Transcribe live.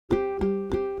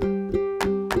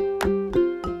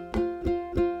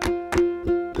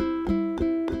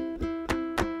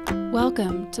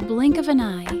Welcome to Blink of an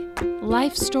Eye,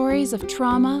 life stories of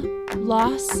trauma,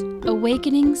 loss,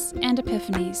 awakenings, and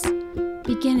epiphanies,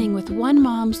 beginning with one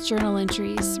mom's journal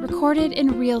entries recorded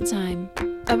in real time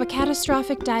of a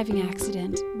catastrophic diving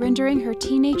accident rendering her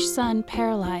teenage son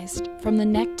paralyzed from the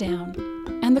neck down,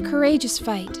 and the courageous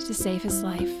fight to save his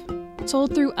life,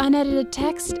 told through unedited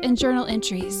text and journal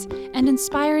entries and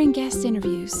inspiring guest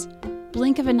interviews.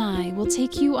 Blink of an Eye will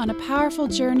take you on a powerful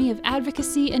journey of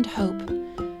advocacy and hope,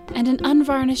 and an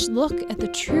unvarnished look at the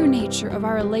true nature of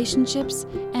our relationships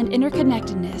and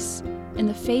interconnectedness in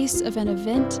the face of an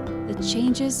event that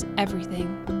changes everything.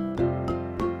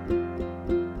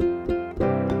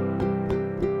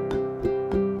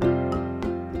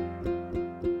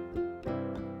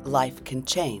 Life can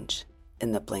change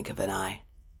in the blink of an eye.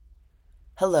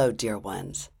 Hello, dear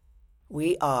ones.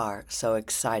 We are so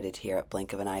excited here at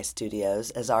Blink of an Eye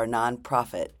Studios as our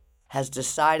nonprofit has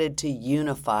decided to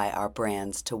unify our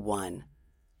brands to one,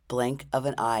 Blink of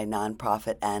an Eye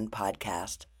Nonprofit and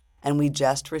Podcast, and we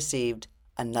just received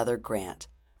another grant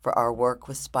for our work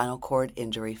with spinal cord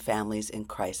injury families in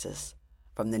crisis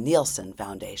from the Nielsen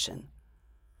Foundation.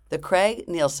 The Craig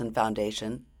Nielsen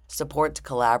Foundation supports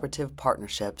collaborative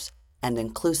partnerships and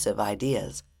inclusive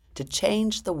ideas to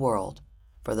change the world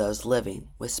for those living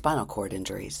with spinal cord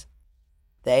injuries.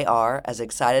 They are as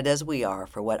excited as we are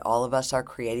for what all of us are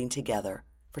creating together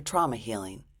for trauma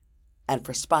healing, and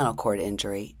for spinal cord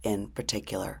injury in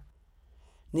particular.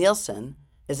 Nielsen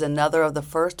is another of the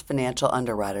first financial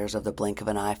underwriters of the Blink of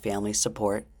an Eye Family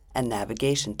Support and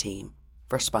Navigation Team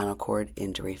for spinal cord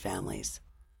injury families.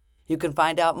 You can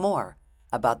find out more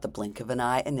about the Blink of an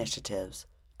Eye initiatives,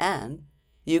 and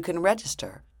you can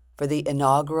register for the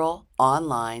inaugural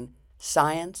online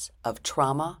Science of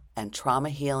Trauma and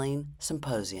Trauma Healing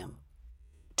Symposium,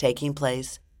 taking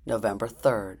place November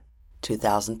 3rd,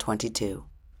 2022.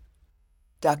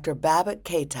 Dr. Babak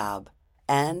Kaitab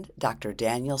and Dr.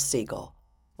 Daniel Siegel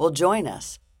will join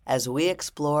us as we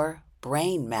explore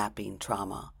brain mapping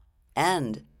trauma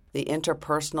and the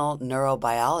interpersonal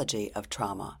neurobiology of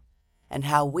trauma, and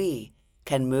how we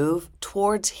can move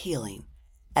towards healing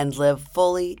and live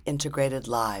fully integrated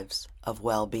lives of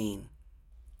well-being.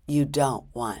 You don't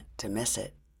want to miss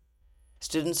it.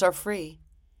 Students are free,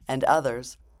 and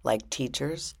others, like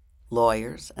teachers,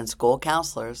 lawyers, and school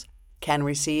counselors, can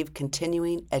receive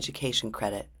continuing education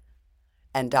credit.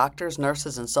 And doctors,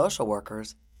 nurses, and social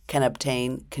workers can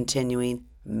obtain continuing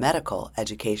medical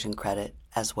education credit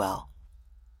as well.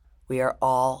 We are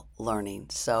all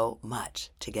learning so much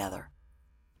together.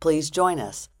 Please join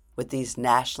us with these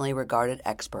nationally regarded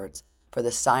experts for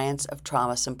the Science of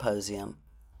Trauma Symposium,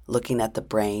 looking at the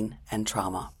brain and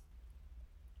trauma.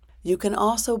 You can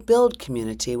also build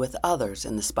community with others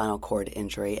in the spinal cord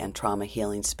injury and trauma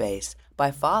healing space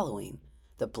by following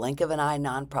the Blink of an Eye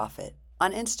Nonprofit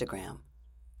on Instagram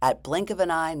at Blink of an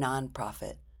Eye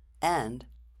Nonprofit, and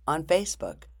on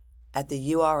Facebook at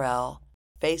the URL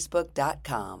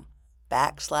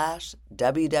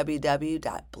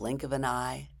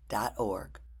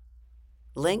facebook.com/www.blinkofaneye.org.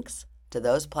 Links to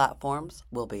those platforms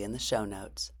will be in the show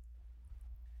notes.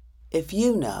 If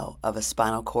you know of a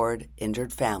spinal cord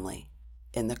injured family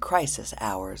in the crisis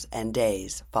hours and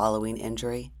days following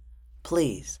injury,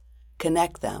 please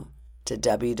connect them to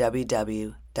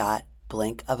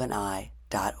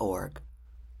www.blinkofaneye.org.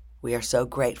 We are so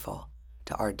grateful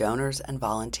to our donors and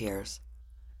volunteers.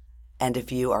 And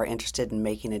if you are interested in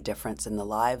making a difference in the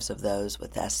lives of those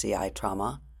with SCI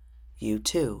trauma, you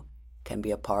too can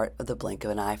be a part of the Blink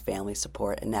of an Eye Family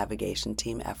Support and Navigation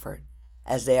Team effort,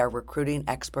 as they are recruiting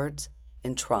experts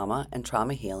in trauma and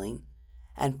trauma healing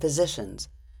and physicians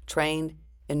trained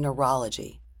in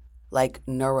neurology, like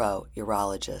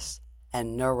neurourologists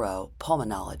and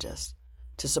neuropulmonologists,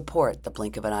 to support the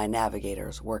Blink of an Eye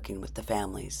navigators working with the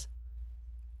families.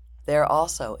 They are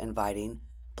also inviting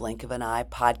Blink of an Eye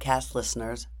podcast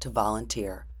listeners to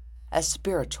volunteer as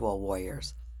spiritual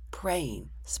warriors, praying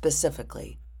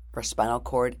specifically for spinal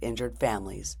cord injured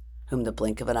families whom the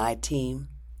Blink of an Eye team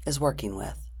is working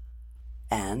with.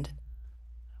 And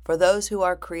for those who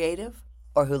are creative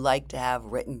or who like to have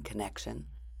written connection,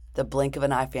 the Blink of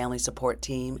an Eye Family Support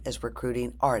Team is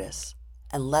recruiting artists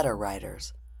and letter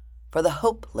writers for the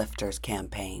Hope Lifters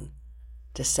campaign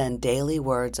to send daily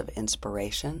words of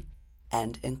inspiration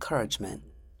and encouragement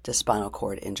to spinal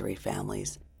cord injury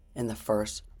families in the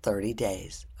first 30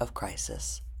 days of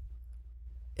crisis.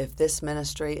 If this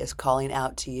ministry is calling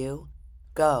out to you,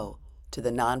 go to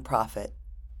the nonprofit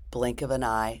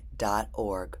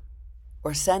blinkofaneye.org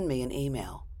or send me an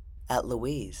email at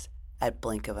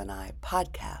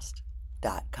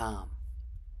louise@blinkofaneyepodcast.com.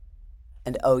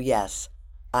 And oh yes,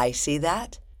 I see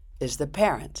that, is the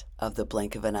parent of the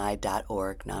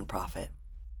blinkofaneye.org nonprofit.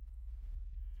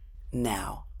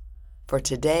 Now, for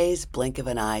today's Blink of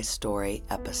an Eye story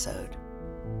episode.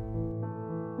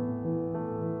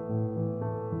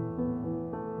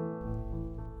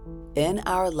 In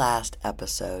our last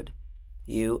episode,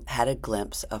 you had a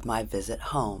glimpse of my visit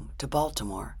home to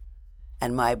Baltimore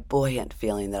and my buoyant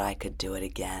feeling that I could do it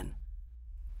again.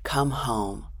 Come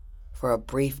home for a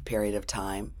brief period of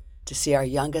time to see our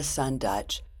youngest son,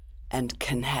 Dutch, and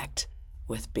connect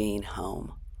with being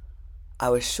home. I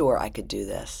was sure I could do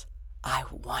this. I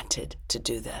wanted to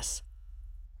do this.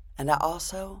 And I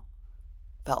also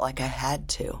felt like I had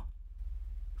to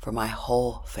for my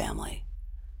whole family.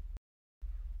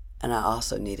 And I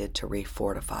also needed to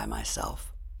refortify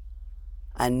myself.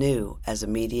 I knew as a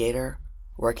mediator,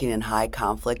 working in high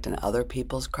conflict and other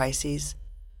people's crises,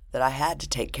 that I had to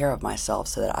take care of myself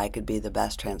so that I could be the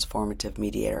best transformative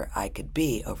mediator I could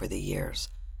be over the years,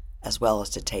 as well as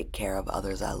to take care of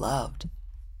others I loved.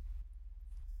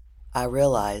 I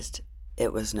realized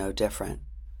it was no different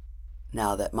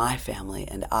now that my family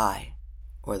and I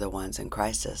were the ones in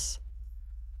crisis.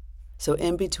 So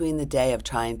in between the day of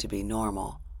trying to be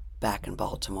normal back in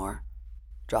Baltimore,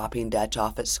 dropping Dutch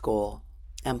off at school,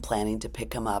 and planning to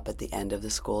pick him up at the end of the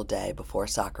school day before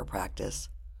soccer practice,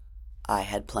 I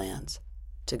had plans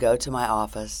to go to my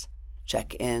office,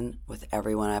 check in with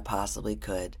everyone I possibly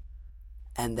could,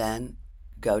 and then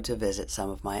go to visit some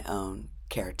of my own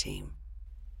care team,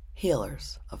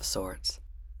 healers of sorts.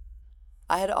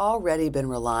 I had already been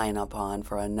relying upon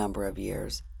for a number of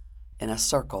years in a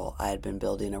circle I had been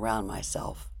building around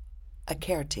myself, a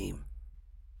care team.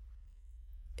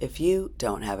 If you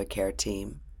don't have a care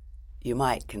team, you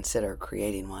might consider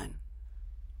creating one,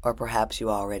 or perhaps you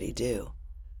already do,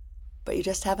 but you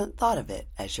just haven't thought of it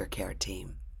as your care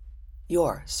team,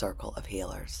 your circle of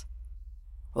healers.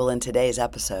 Well, in today's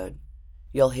episode,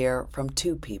 you'll hear from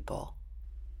two people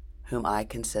whom I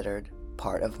considered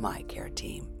part of my care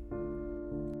team.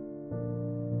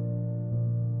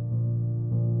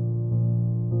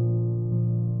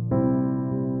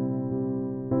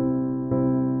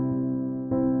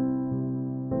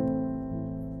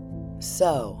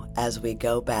 So, as we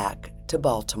go back to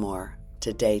Baltimore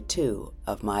to day 2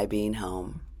 of my being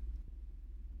home,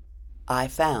 I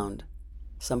found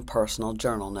some personal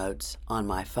journal notes on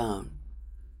my phone.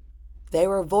 They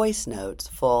were voice notes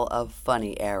full of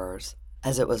funny errors,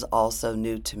 as it was also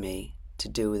new to me to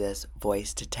do this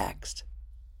voice to text,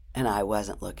 and I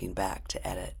wasn't looking back to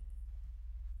edit.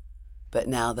 But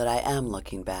now that I am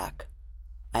looking back,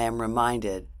 I am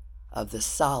reminded of the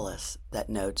solace that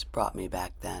notes brought me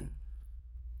back then.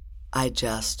 I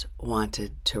just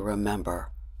wanted to remember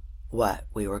what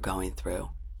we were going through.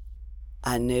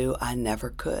 I knew I never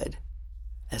could,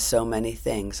 as so many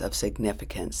things of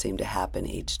significance seemed to happen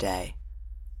each day.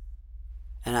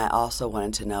 And I also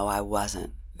wanted to know I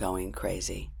wasn't going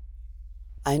crazy.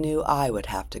 I knew I would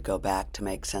have to go back to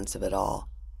make sense of it all,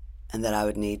 and that I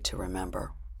would need to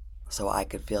remember so I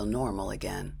could feel normal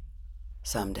again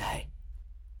someday.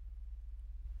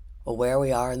 Well, where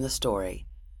we are in the story,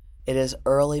 it is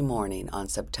early morning on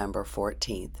September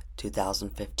 14th,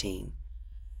 2015.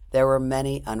 There were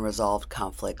many unresolved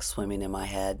conflicts swimming in my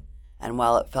head, and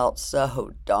while it felt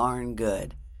so darn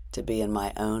good to be in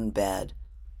my own bed,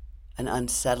 an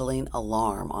unsettling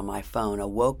alarm on my phone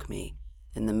awoke me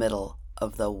in the middle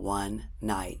of the one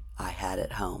night I had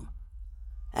at home.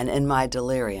 And in my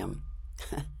delirium,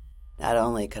 not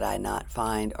only could I not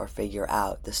find or figure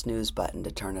out the snooze button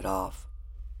to turn it off,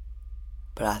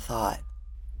 but I thought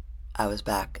I was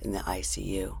back in the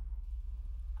ICU.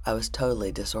 I was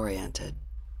totally disoriented.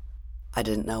 I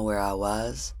didn't know where I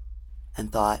was and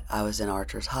thought I was in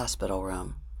Archer's hospital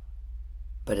room.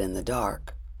 But in the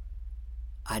dark,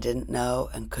 I didn't know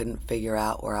and couldn't figure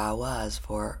out where I was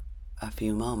for a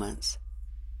few moments.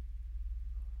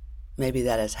 Maybe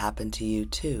that has happened to you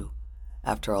too,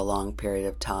 after a long period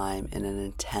of time in an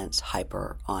intense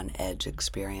hyper-on-edge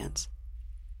experience.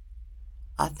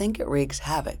 I think it wreaks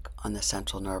havoc on the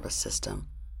central nervous system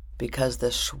because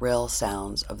the shrill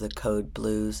sounds of the code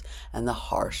blues and the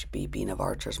harsh beeping of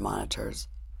Archer's monitors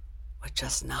would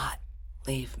just not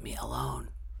leave me alone.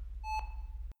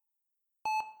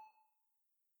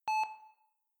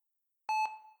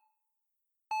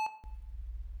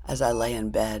 As I lay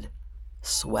in bed,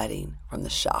 sweating from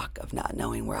the shock of not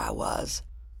knowing where I was,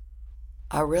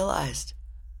 I realized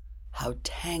how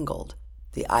tangled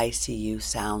the ICU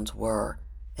sounds were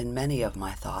in many of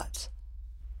my thoughts,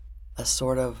 a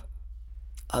sort of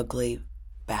ugly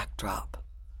backdrop.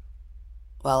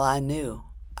 While I knew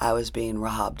I was being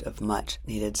robbed of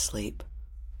much-needed sleep,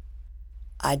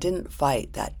 I didn't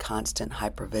fight that constant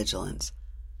hypervigilance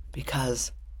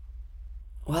because,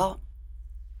 well,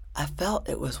 I felt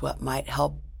it was what might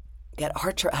help get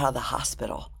Archer out of the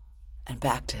hospital and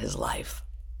back to his life.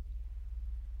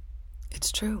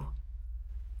 It's true.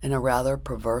 In a rather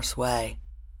perverse way,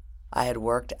 I had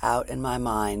worked out in my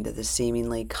mind that the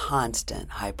seemingly constant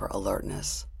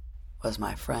hyper-alertness was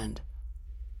my friend.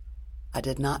 I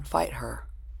did not fight her.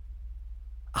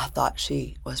 I thought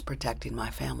she was protecting my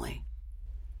family,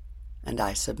 and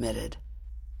I submitted.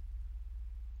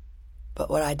 But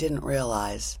what I didn't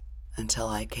realize until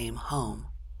I came home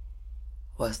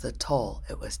was the toll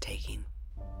it was taking.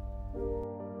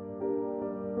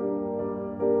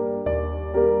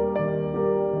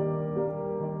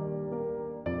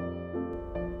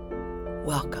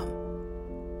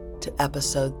 Welcome to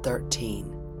episode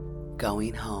 13,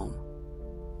 Going Home,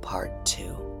 part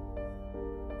 2.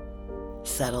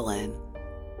 Settle in,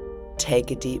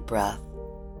 take a deep breath,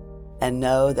 and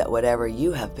know that whatever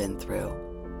you have been through,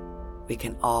 we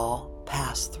can all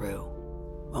pass through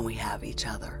when we have each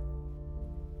other.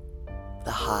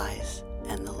 The highs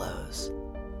and the lows.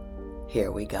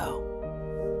 Here we go.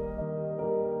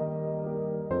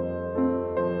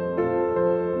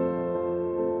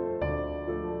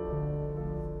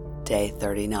 Day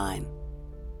 39,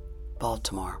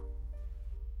 Baltimore.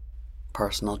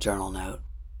 Personal journal note.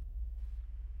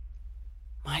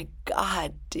 My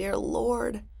God, dear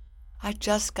Lord, I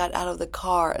just got out of the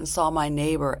car and saw my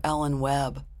neighbor, Ellen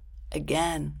Webb,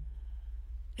 again.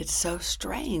 It's so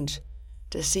strange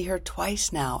to see her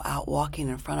twice now out walking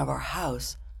in front of our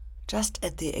house, just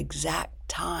at the exact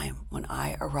time when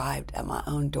I arrived at my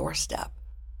own doorstep.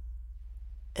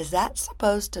 Is that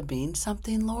supposed to mean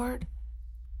something, Lord?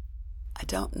 I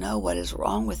don't know what is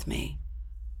wrong with me,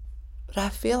 but I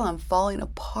feel I'm falling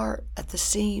apart at the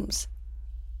seams.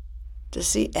 To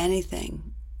see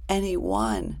anything,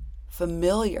 anyone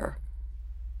familiar,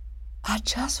 I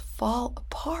just fall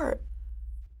apart.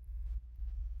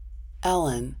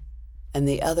 Ellen and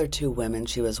the other two women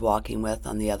she was walking with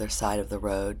on the other side of the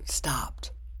road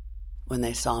stopped when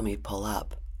they saw me pull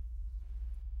up.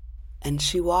 And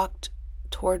she walked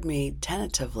toward me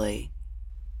tentatively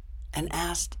and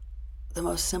asked the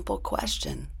most simple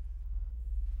question.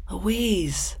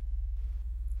 Louise,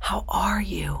 how are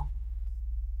you?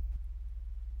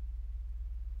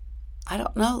 I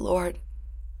don't know, Lord.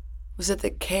 Was it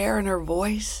the care in her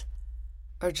voice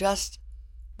or just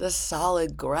the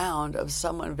solid ground of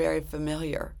someone very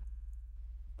familiar?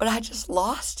 But I just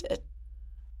lost it.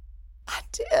 I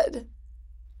did.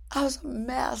 I was a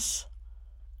mess.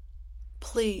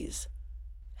 Please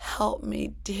help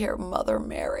me, dear Mother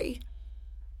Mary.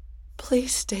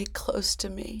 Please stay close to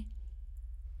me.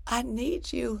 I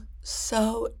need you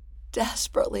so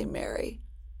desperately, Mary,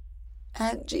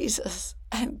 and Jesus,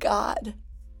 and God.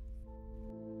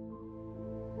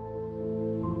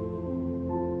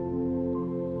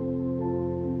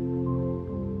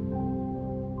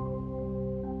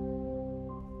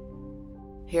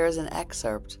 Here is an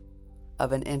excerpt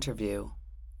of an interview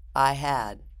I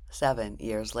had 7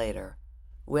 years later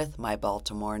with my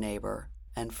Baltimore neighbor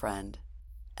and friend,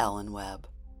 Ellen Webb.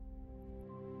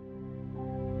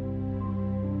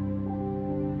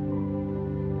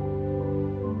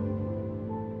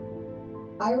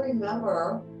 I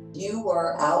remember you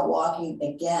were out walking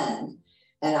again,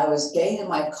 and I was getting in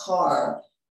my car,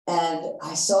 and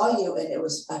I saw you, and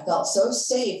I felt so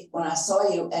safe when I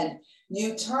saw you, and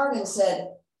you turned and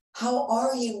said, "How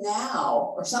are you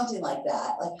now?" or something like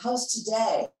that, like, "How's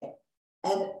today?"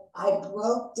 And I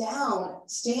broke down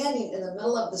standing in the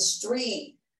middle of the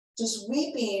street, just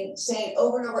weeping, saying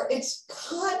over and over, it's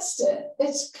constant.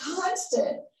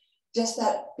 Just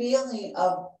that feeling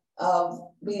of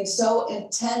being so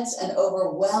intense and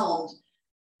overwhelmed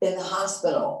in the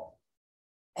hospital.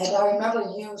 And I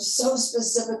remember you so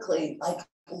specifically, like,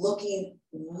 looking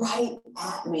right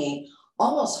at me,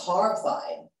 almost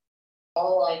horrified.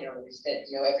 All I know is that,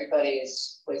 everybody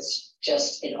was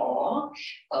just in awe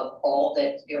of all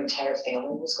that your entire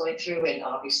family was going through. And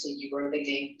obviously you were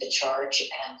leading the charge.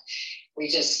 And we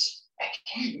just,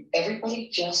 again, everybody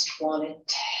just wanted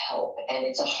to help. And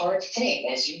it's a hard thing,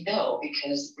 as you know,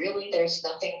 because really there's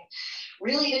nothing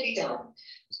really to be done.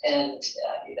 And,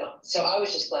 so I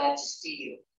was just glad to see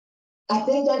you. I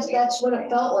think that's what it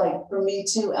felt like for me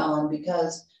too, Ellen,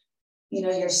 because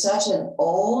you're such an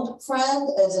old friend,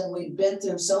 as in we've been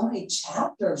through so many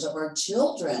chapters of our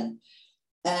children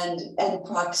and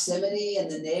proximity in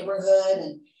the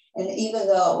neighborhood. And even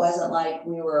though it wasn't like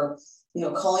we were,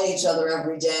 calling each other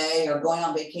every day or going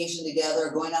on vacation together,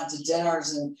 or going out to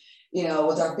dinners and,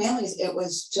 with our families, it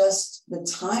was just the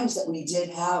times that we did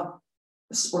have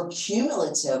were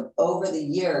cumulative over the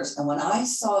years. And when I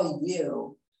saw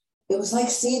you, it was like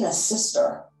seeing a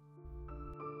sister.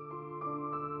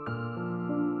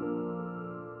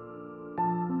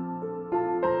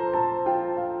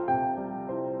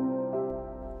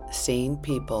 Seeing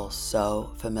people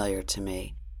so familiar to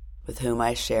me, with whom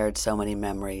I shared so many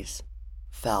memories,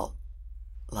 felt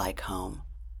like home.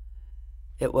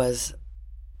 It was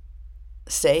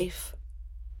safe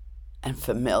and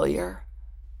familiar,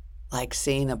 like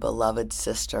seeing a beloved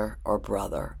sister or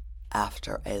brother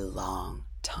after a long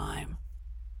time.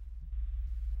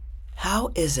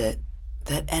 How is it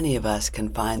that any of us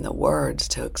can find the words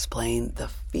to explain the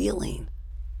feeling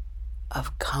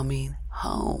of coming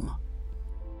home?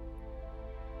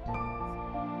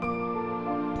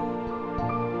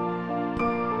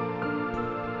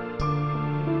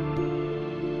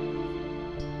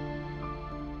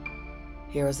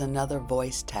 Here is another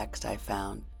voice text I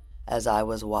found as I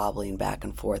was wobbling back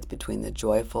and forth between the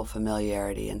joyful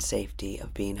familiarity and safety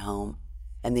of being home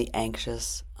and the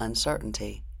anxious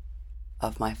uncertainty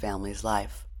of my family's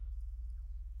life.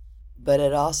 But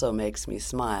it also makes me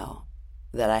smile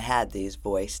that I had these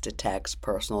voice-to-text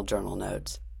personal journal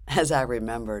notes as I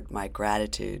remembered my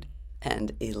gratitude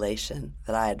and elation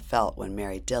that I had felt when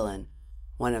Mary Dillon,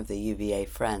 one of the UVA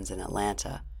friends in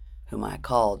Atlanta, whom I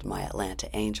called my Atlanta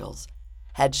Angels,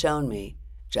 had shown me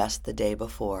just the day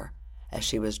before, as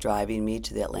she was driving me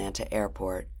to the Atlanta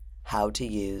airport, how to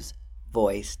use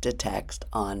voice-to-text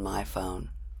on my phone,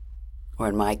 or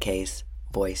in my case,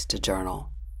 voice-to-journal.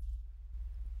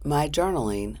 My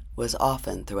journaling was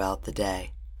often throughout the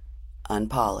day,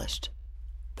 unpolished,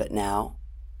 but now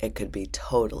it could be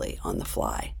totally on the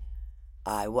fly.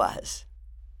 I was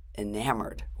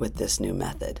enamored with this new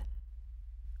method.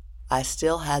 I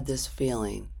still had this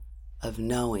feeling of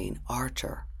knowing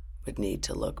Archer would need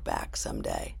to look back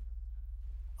someday,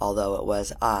 although it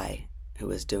was I who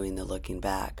was doing the looking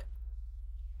back.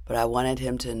 But I wanted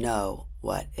him to know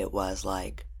what it was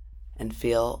like and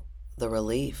feel the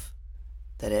relief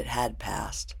that it had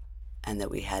passed and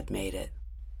that we had made it,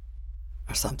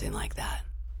 or something like that.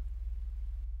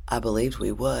 I believed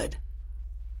we would.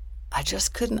 I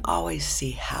just couldn't always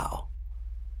see how.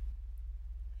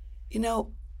 You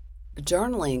know,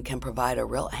 journaling can provide a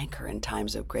real anchor in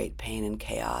times of great pain and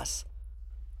chaos.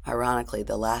 Ironically,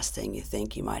 the last thing you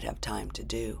think you might have time to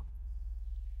do.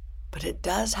 But it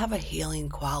does have a healing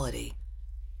quality,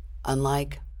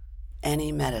 unlike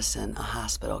any medicine a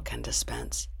hospital can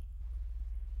dispense.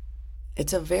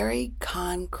 It's a very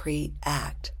concrete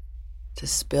act to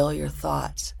spill your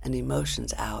thoughts and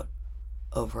emotions out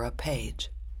over a page.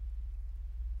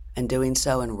 And doing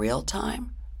so in real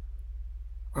time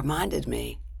reminded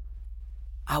me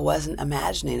I wasn't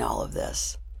imagining all of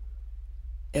this.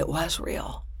 It was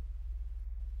real.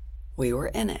 We were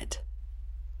in it.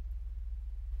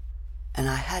 And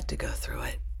I had to go through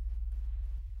it.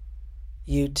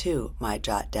 You too might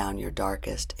jot down your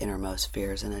darkest, innermost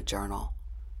fears in a journal.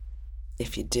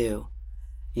 If you do,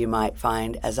 you might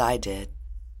find, as I did,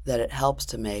 that it helps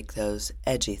to make those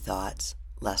edgy thoughts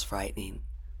less frightening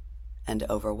and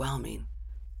overwhelming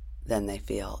than they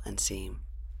feel and seem,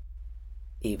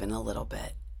 even a little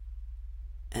bit.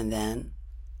 And then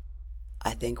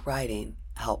I think writing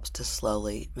helps to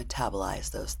slowly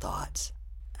metabolize those thoughts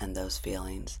and those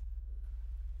feelings.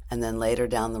 And then later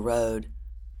down the road,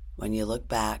 when you look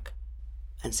back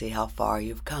and see how far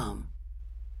you've come,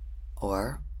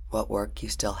 or what work you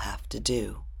still have to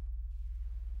do,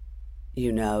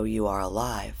 you know you are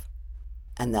alive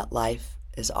and that life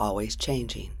is always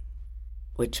changing,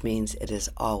 which means it is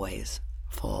always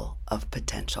full of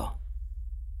potential.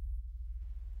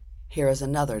 Here is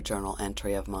another journal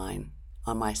entry of mine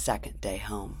on my second day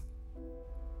home.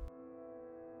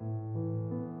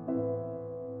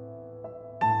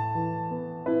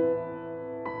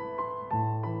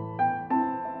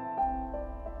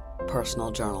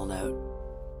 Personal journal note.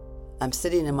 I'm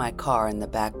sitting in my car in the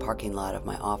back parking lot of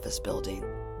my office building.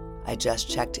 I just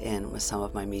checked in with some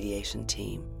of my mediation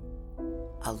team.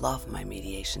 I love my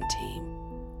mediation team.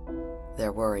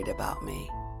 They're worried about me.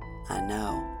 I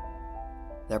know.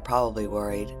 They're probably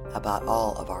worried about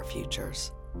all of our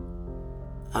futures.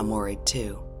 I'm worried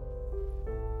too.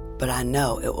 But I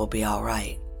know it will be all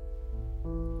right.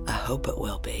 I hope it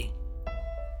will be.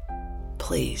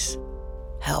 Please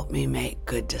help me make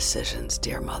good decisions,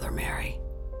 dear Mother Mary.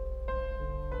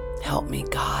 Help me,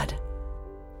 God.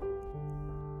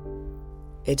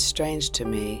 It's strange to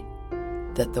me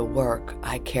that the work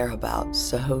I care about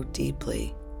so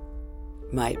deeply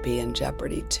might be in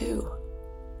jeopardy too.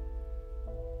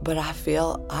 But I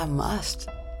feel I must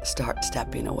start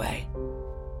stepping away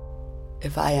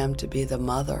if I am to be the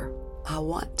mother I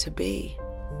want to be.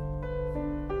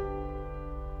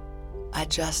 I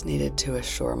just needed to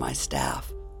assure my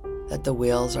staff that the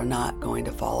wheels are not going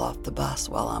to fall off the bus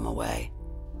while I'm away.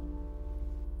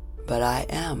 But I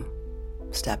am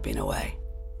stepping away.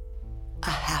 I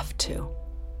have to.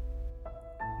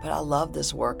 But I love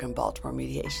this work in Baltimore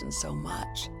mediation so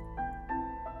much.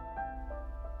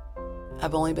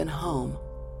 I've only been home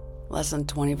less than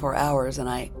 24 hours, and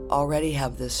I already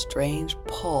have this strange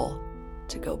pull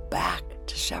to go back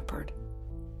to Shepherd.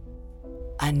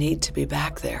 I need to be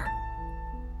back there.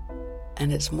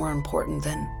 And it's more important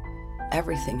than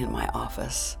everything in my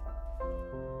office.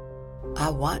 I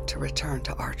want to return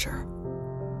to Archer.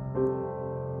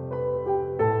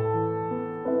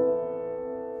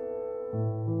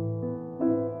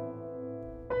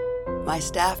 My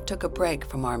staff took a break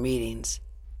from our meetings.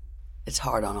 It's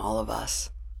hard on all of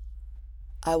us.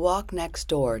 I walk next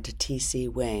door to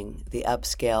TC Wing, the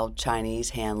upscale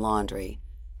Chinese hand laundry,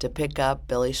 to pick up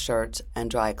Billy's shirts and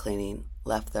dry cleaning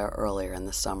left there earlier in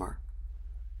the summer.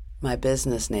 My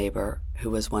business neighbor,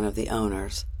 who was one of the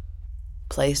owners,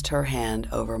 placed her hand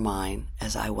over mine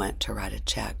as I went to write a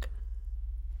check,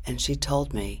 and she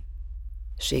told me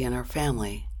she and her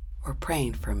family were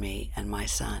praying for me and my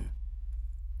son.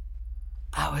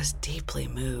 I was deeply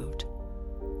moved.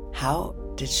 How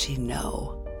did she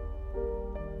know?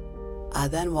 I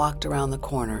then walked around the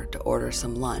corner to order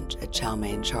some lunch at Chow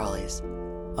Mein Charlie's,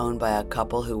 owned by a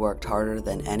couple who worked harder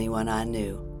than anyone I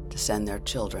knew to send their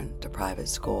children to private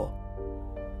school.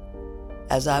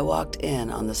 As I walked in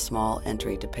on the small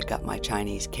entry to pick up my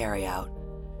Chinese carryout,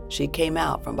 she came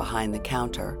out from behind the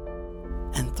counter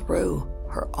and threw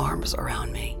her arms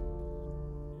around me.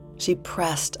 She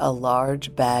pressed a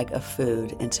large bag of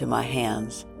food into my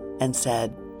hands and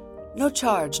said, "No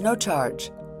charge, no charge,"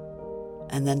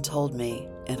 and then told me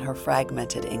in her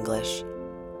fragmented English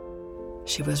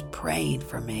she was praying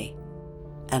for me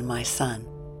and my son.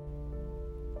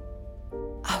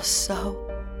 I was so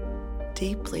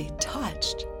deeply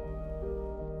touched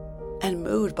and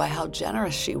moved by how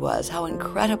generous she was, how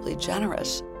incredibly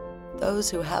generous those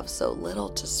who have so little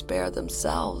to spare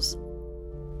themselves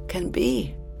can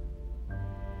be.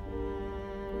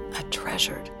 I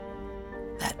treasured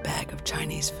that bag of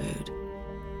Chinese food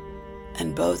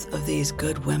and both of these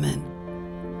good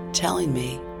women telling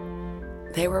me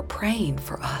they were praying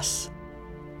for us.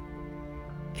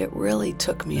 It really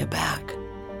took me aback.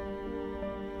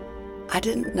 I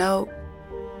didn't know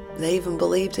they even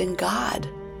believed in God.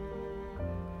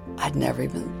 I'd never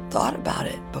even thought about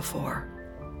it before.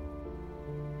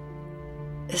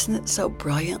 Isn't it so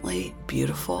brilliantly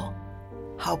beautiful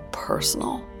how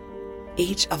personal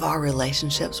each of our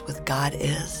relationships with God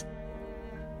is,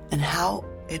 and how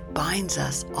it binds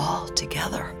us all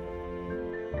together?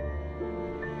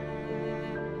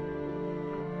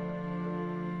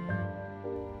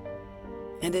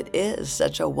 And it is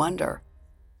such a wonder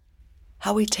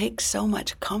how we take so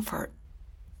much comfort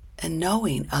in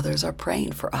knowing others are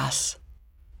praying for us.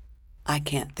 I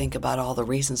can't think about all the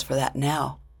reasons for that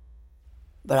now,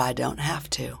 but I don't have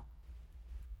to.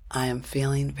 I am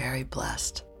feeling very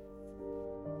blessed.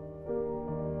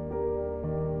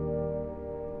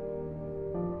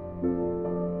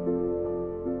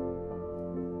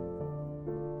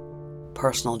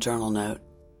 Personal journal note.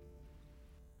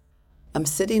 I'm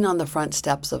sitting on the front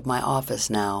steps of my office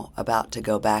now, about to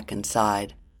go back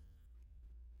inside.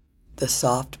 The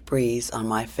soft breeze on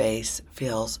my face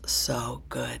feels so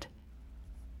good.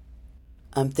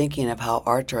 I'm thinking of how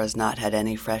Archer has not had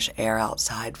any fresh air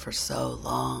outside for so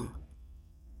long.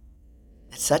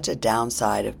 It's such a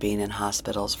downside of being in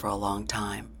hospitals for a long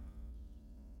time.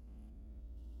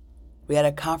 We had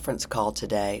a conference call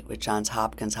today with Johns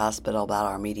Hopkins Hospital about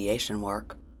our mediation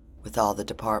work with all the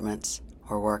departments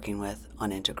we're working with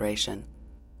on integration.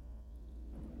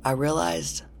 I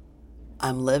realized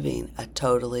I'm living a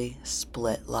totally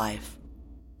split life.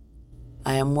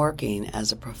 I am working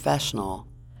as a professional,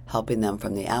 helping them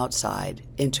from the outside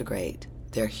integrate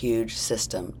their huge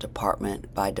system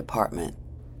department by department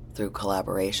through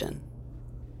collaboration.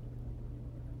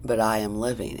 But I am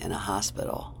living in a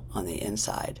hospital on the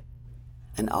inside,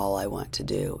 and all I want to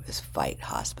do is fight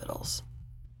hospitals.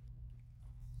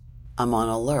 I'm on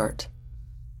alert.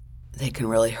 They can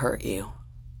really hurt you,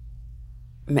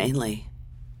 mainly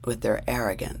with their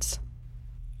arrogance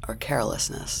or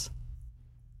carelessness,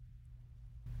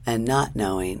 and not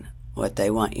knowing what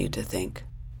they want you to think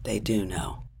they do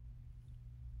know.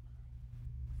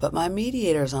 But my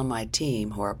mediators on my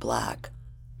team who are Black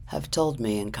have told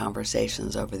me in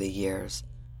conversations over the years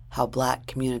how Black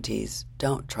communities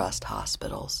don't trust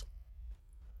hospitals.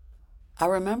 I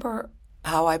remember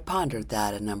how I pondered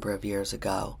that a number of years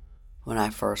ago when I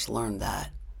first learned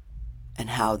that, and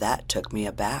how that took me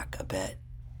aback a bit.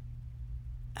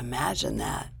 Imagine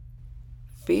that,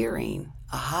 fearing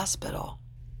a hospital.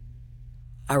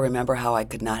 I remember how I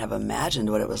could not have imagined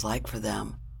what it was like for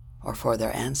them or for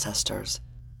their ancestors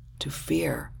to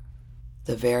fear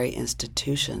the very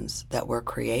institutions that were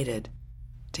created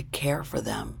to care for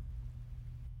them,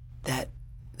 that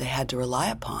they had to rely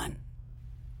upon.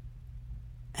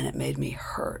 And it made me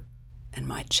hurt in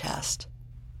my chest.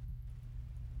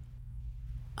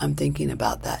 I'm thinking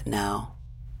about that now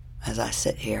as I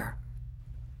sit here.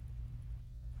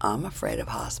 I'm afraid of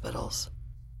hospitals.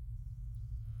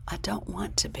 I don't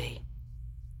want to be.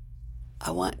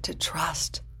 I want to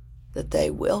trust that they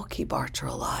will keep Archer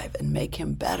alive and make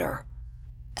him better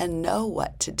and know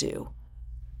what to do,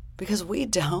 because we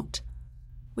don't.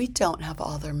 We don't have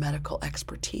all their medical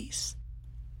expertise.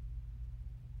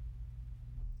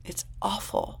 It's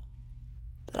awful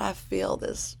that I feel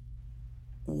this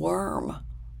worm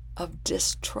of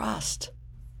distrust.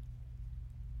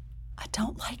 I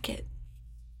don't like it.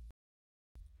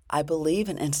 I believe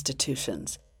in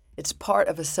institutions. It's part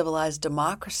of a civilized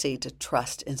democracy to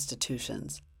trust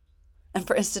institutions, and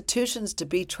for institutions to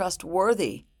be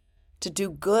trustworthy, to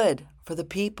do good for the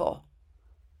people.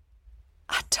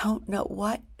 I don't know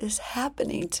what is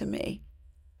happening to me,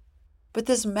 but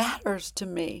this matters to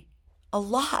me a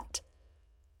lot.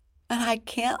 And I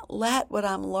can't let what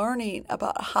I'm learning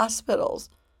about hospitals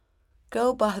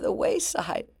go by the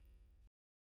wayside.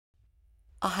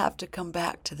 I'll have to come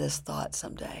back to this thought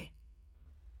someday,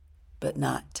 but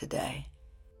not today.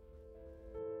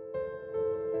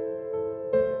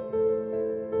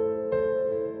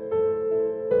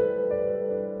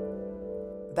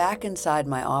 Back inside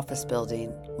my office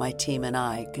building, my team and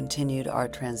I continued our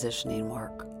transitioning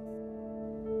work.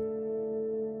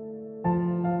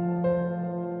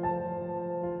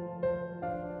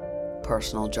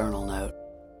 Personal journal note.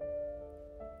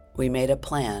 We made a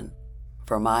plan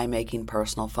for my making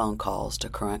personal phone calls to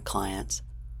current clients,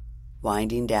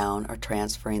 winding down or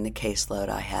transferring the caseload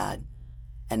I had,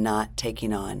 and not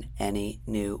taking on any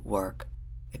new work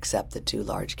except the 2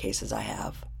 large cases I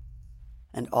have.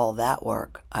 And all that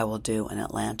work I will do in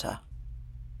Atlanta.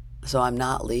 So I'm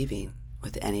not leaving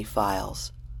with any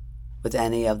files, with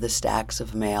any of the stacks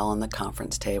of mail on the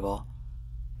conference table.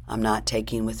 I'm not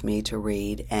taking with me to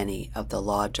read any of the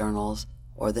law journals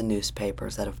or the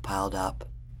newspapers that have piled up.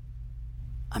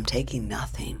 I'm taking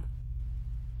nothing.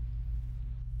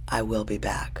 I will be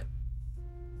back.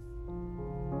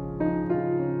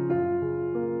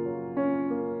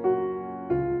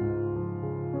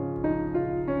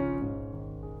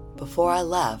 Before I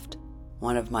left,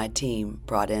 one of my team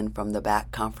brought in from the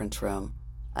back conference room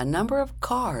a number of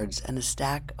cards and a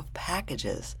stack of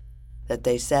packages that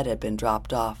they said had been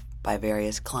dropped off by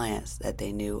various clients that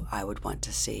they knew I would want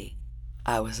to see.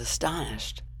 I was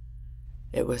astonished.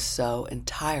 It was so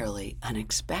entirely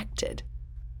unexpected.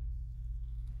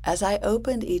 As I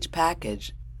opened each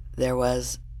package, there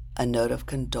was a note of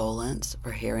condolence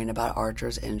for hearing about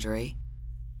Archer's injury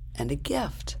and a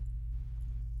gift.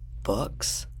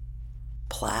 Books,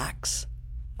 plaques,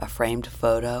 a framed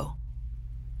photo,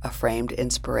 a framed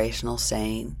inspirational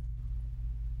saying.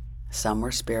 Some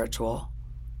were spiritual.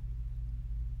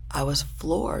 I was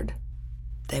floored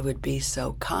they would be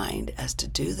so kind as to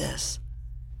do this,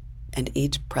 and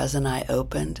each present I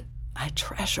opened, I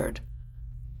treasured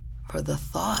for the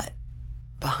thought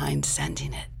behind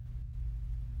sending it.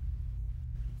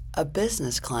 A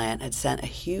business client had sent a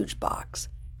huge box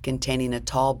containing a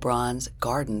tall bronze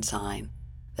garden sign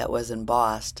that was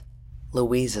embossed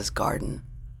Louise's Garden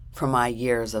from my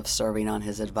years of serving on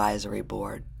his advisory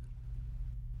board.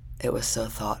 It was so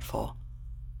thoughtful.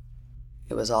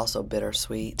 It was also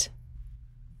bittersweet,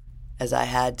 as I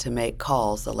had to make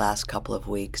calls the last couple of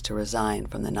weeks to resign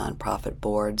from the nonprofit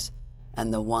boards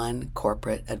and the one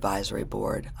corporate advisory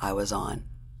board I was on,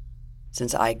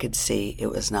 since I could see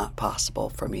it was not possible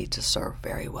for me to serve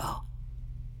very well.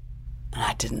 And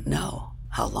I didn't know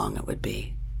how long it would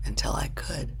be until I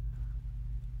could.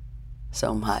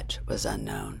 So much was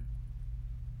unknown.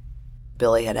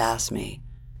 Billy had asked me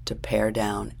to pare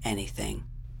down anything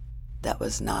that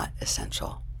was not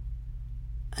essential,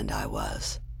 and I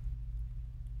was.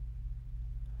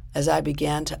 As I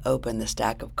began to open the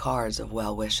stack of cards of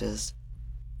well wishes,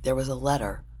 there was a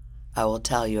letter I will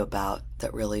tell you about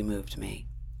that really moved me.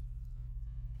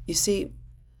 You see,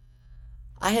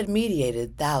 I had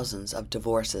mediated thousands of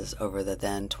divorces over the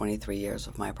then 23 years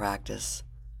of my practice.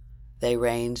 They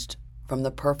ranged from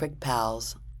the perfect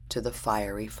pals to the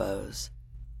fiery foes.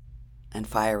 And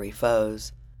fiery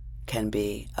foes can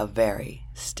be a very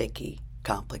sticky,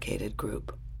 complicated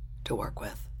group to work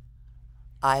with.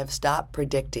 I have stopped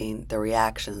predicting the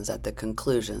reactions at the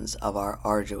conclusions of our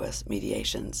arduous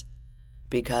mediations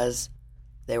because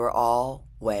they were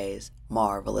always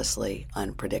marvelously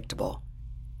unpredictable,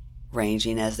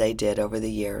 ranging as they did over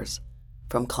the years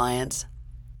from clients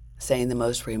saying the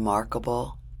most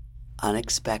remarkable,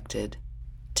 unexpected,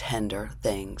 tender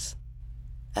things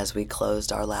as we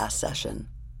closed our last session,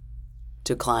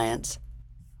 to clients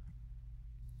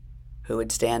who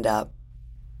would stand up,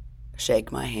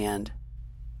 shake my hand,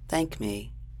 thank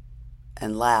me,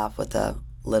 and laugh with a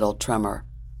little tremor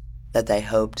that they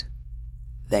hoped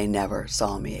they never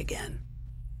saw me again.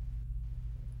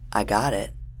 I got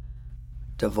it.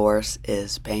 Divorce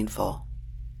is painful,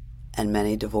 and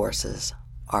many divorces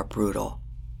are brutal,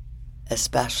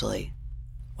 especially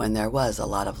when there was a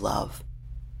lot of love,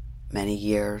 many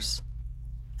years,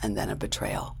 and then a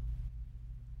betrayal.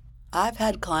 I've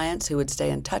had clients who would stay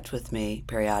in touch with me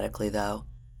periodically, though,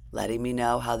 letting me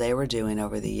know how they were doing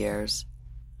over the years,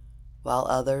 while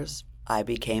others, I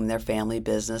became their family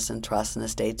business and trust and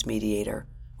estates mediator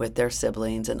with their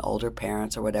siblings and older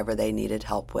parents or whatever they needed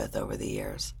help with over the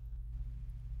years.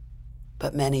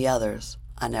 But many others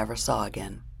I never saw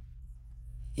again.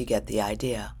 You get the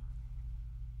idea.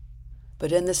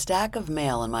 But in the stack of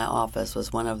mail in my office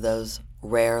was one of those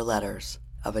rare letters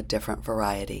of a different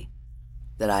variety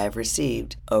that I have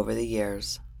received over the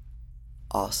years,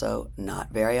 also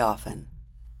not very often,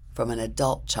 from an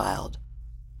adult child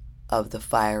of the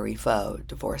fiery foe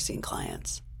divorcing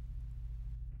clients.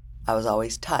 I was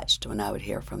always touched when I would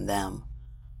hear from them,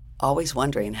 always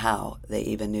wondering how they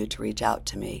even knew to reach out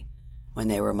to me when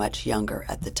they were much younger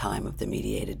at the time of the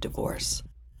mediated divorce.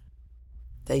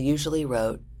 They usually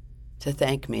wrote to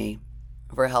thank me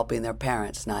for helping their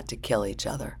parents not to kill each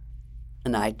other,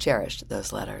 and I cherished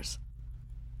those letters.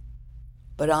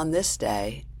 But on this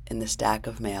day, in the stack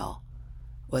of mail,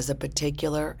 was a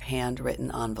particular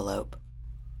handwritten envelope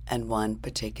and one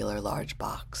particular large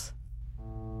box.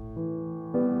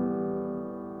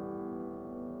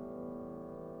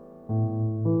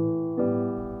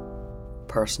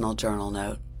 Personal journal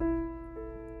note.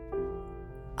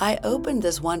 I opened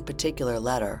this one particular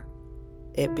letter.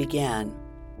 It began,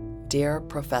 "Dear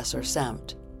Professor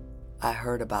Sempt, I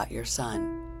heard about your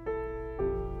son."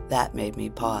 That made me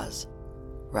pause,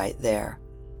 right there,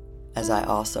 as I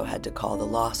also had to call the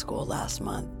law school last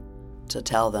month to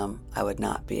tell them I would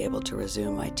not be able to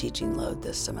resume my teaching load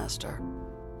this semester.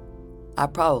 I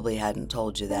probably hadn't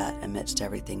told you that amidst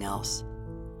everything else.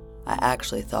 I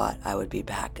actually thought I would be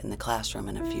back in the classroom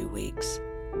in a few weeks.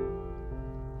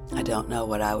 I don't know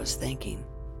what I was thinking.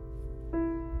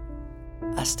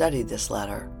 I studied this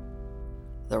letter.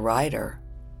 The writer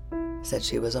said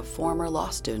she was a former law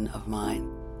student of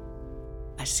mine.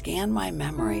 I scanned my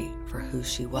memory for who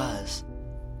she was.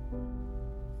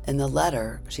 In the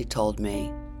letter, she told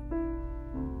me,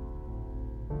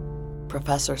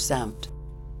 "Professor Sempt,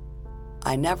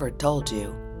 I never told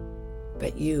you,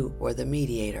 but you were the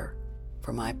mediator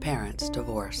for my parents'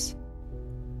 divorce."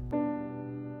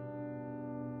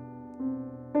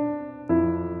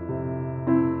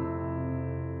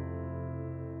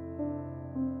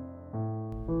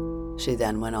 She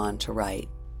then went on to write,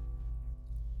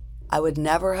 "I would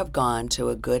never have gone to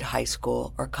a good high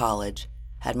school or college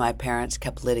had my parents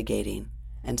kept litigating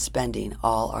and spending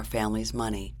all our family's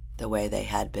money the way they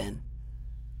had been.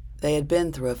 They had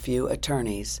been through a few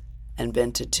attorneys and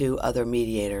been to 2 other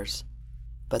mediators,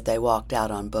 but they walked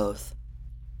out on both.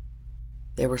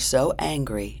 They were so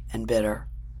angry and bitter.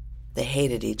 They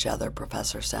hated each other,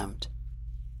 Professor Sempt.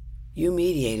 You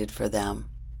mediated for them,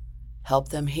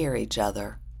 helped them hear each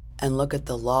other, and look at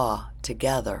the law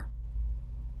together.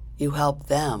 You helped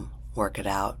them work it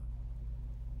out.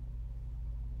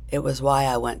 It was why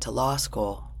I went to law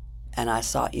school, and I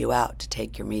sought you out to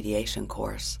take your mediation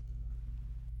course.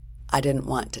 I didn't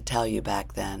want to tell you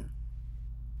back then.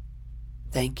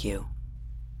 Thank you.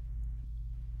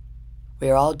 We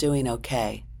are all doing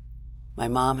okay. My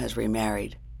mom has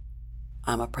remarried.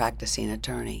 I'm a practicing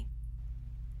attorney.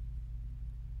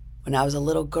 When I was a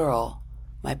little girl,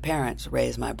 my parents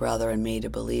raised my brother and me to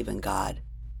believe in God.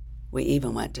 We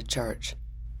even went to church.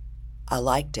 I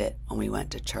liked it when we went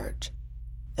to church,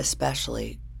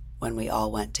 especially when we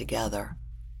all went together.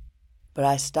 But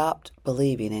I stopped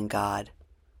believing in God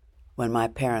when my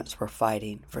parents were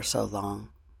fighting for so long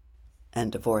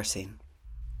and divorcing.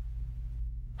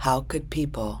 How could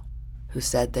people who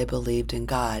said they believed in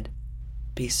God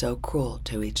be so cruel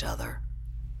to each other?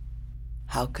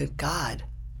 How could God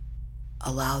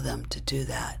allow them to do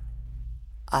that?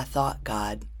 I thought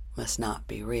God must not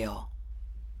be real.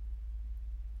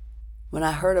 When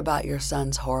I heard about your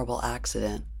son's horrible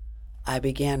accident, I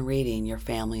began reading your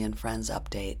family and friends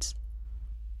updates.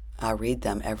 I read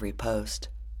them every post.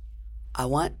 I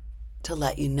want to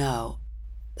let you know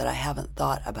that I haven't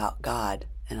thought about God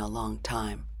in a long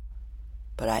time,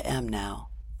 but I am now.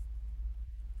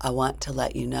 I want to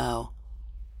let you know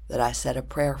that I said a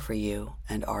prayer for you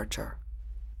and Archer.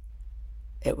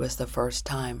 It was the first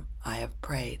time I have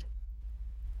prayed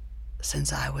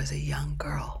since I was a young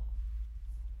girl.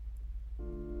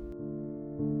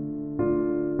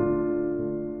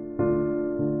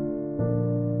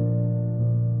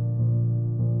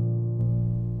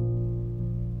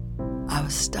 I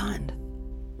was stunned,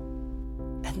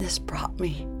 and this brought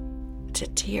me to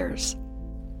tears.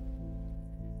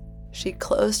 She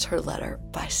closed her letter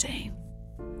by saying,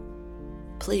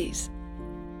 "Please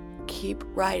keep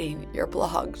writing your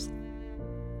blogs.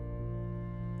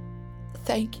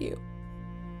 Thank you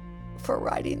for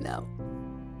writing them."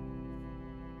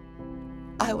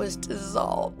 I was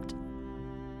dissolved.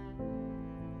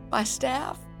 My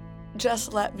staff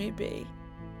just let me be,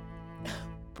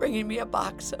 bringing me a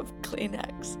box of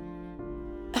Kleenex,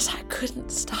 as I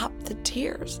couldn't stop the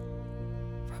tears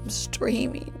from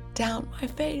streaming down my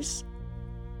face.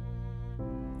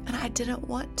 And I didn't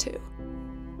want to.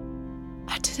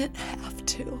 I didn't have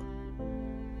to.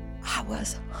 I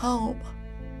was home.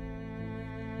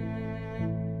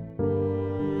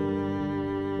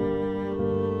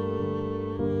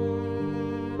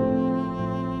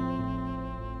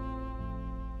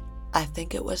 I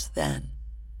think it was then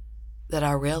that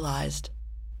I realized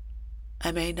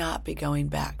I may not be going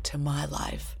back to my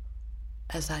life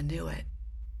as I knew it.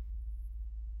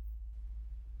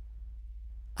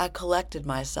 I collected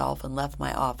myself and left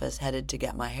my office, headed to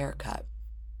get my hair cut.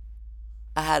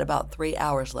 I had about 3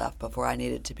 hours left before I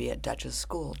needed to be at Dutch's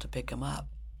school to pick him up.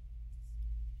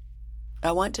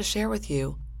 I want to share with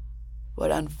you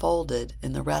what unfolded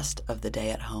in the rest of the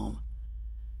day at home,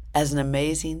 as an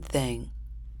amazing thing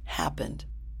happened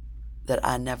that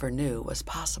I never knew was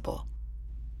possible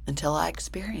until I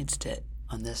experienced it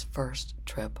on this first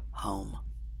trip home.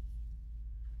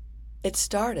 It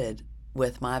started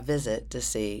with my visit to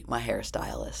see my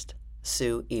hairstylist,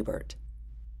 Sue Ebert,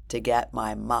 to get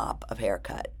my mop of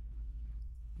haircut.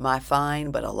 My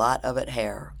fine but a lot of it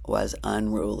hair was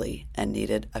unruly and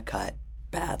needed a cut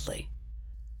badly.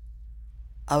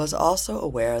 I was also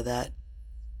aware that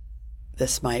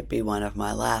this might be one of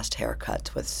my last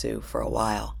haircuts with Sue for a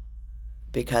while,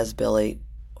 because Billy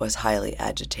was highly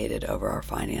agitated over our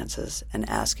finances and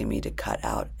asking me to cut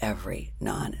out every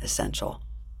non-essential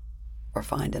or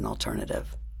find an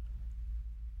alternative.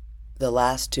 The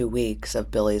last 2 weeks of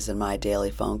Billy's and my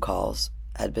daily phone calls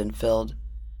had been filled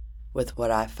with what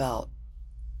I felt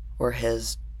were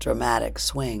his dramatic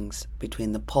swings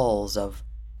between the poles of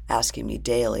asking me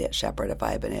daily at Shepherd if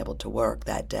I had been able to work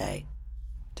that day,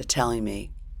 to telling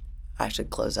me I should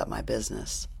close up my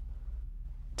business,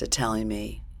 to telling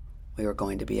me we were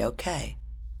going to be okay,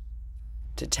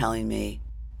 to telling me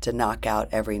to knock out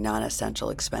every non-essential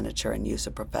expenditure and use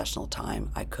of professional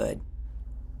time I could.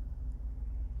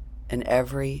 In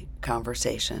every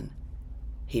conversation,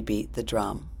 he beat the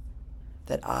drum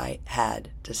that I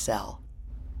had to sell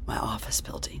my office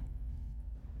building.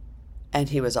 And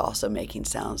he was also making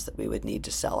sounds that we would need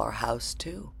to sell our house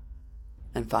too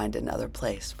and find another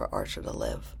place for Archer to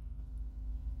live.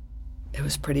 It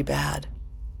was pretty bad.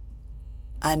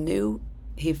 I knew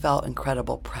he felt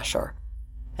incredible pressure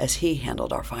as he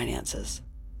handled our finances.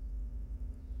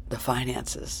 The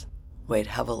finances weighed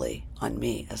heavily on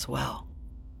me as well.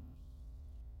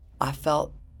 I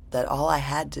felt that all I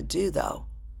had to do, though,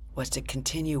 was to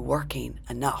continue working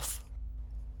enough,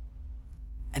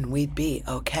 and we'd be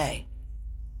okay.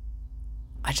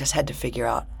 I just had to figure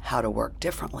out how to work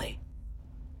differently.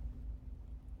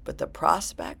 But the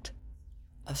prospect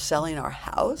of selling our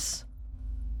house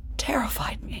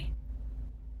terrified me.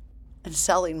 And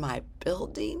selling my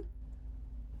building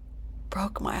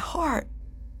broke my heart.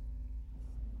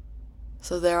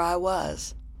 So there I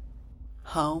was,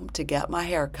 home to get my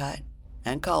hair cut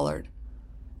and colored,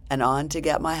 and on to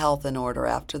get my health in order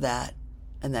after that,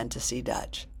 and then to see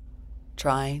Dutch,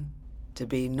 trying to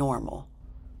be normal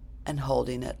and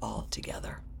holding it all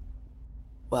together.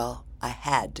 Well, I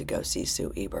had to go see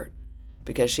Sue Ebert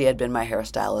because she had been my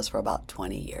hairstylist for about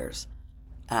 20 years,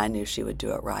 and I knew she would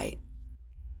do it right.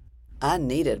 I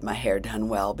needed my hair done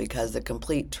well because the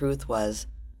complete truth was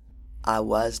I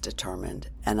was determined,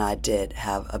 and I did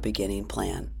have a beginning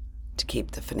plan to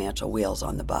keep the financial wheels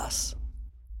on the bus.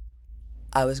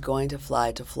 I was going to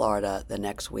fly to Florida the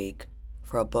next week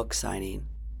for a book signing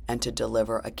and to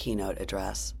deliver a keynote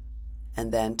address,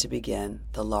 and then to begin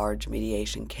the large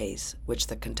mediation case which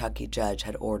the Kentucky judge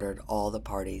had ordered all the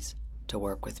parties to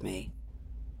work with me.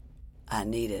 I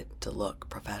needed to look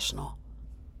professional.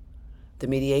 The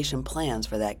mediation plans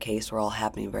for that case were all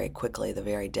happening very quickly the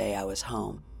very day I was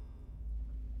home,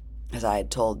 as I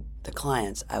had told the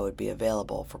clients I would be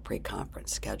available for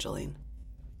pre-conference scheduling.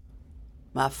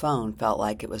 My phone felt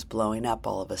like it was blowing up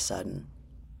all of a sudden,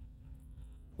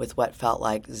 with what felt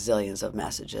like zillions of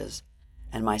messages,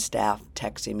 and my staff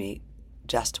texting me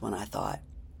just when I thought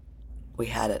we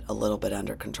had it a little bit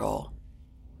under control.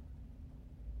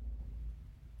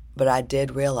 But I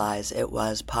did realize it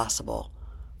was possible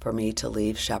for me to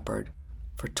leave Shepherd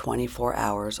for 24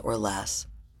 hours or less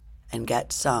and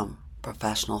get some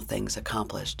professional things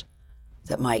accomplished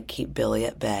that might keep Billy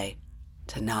at bay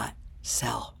to not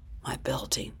sell my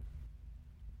building.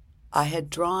 I had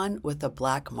drawn with a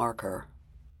black marker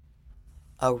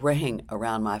a ring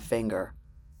around my finger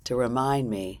to remind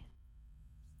me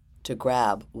to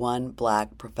grab one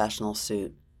black professional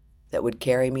suit that would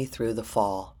carry me through the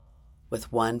fall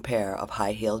with one pair of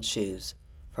high-heeled shoes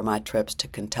for my trips to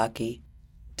Kentucky,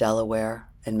 Delaware,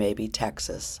 and maybe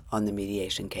Texas on the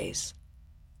mediation case.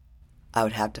 I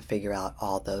would have to figure out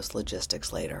all those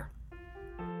logistics later.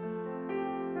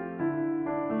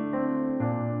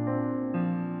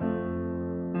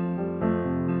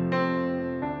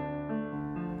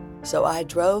 So I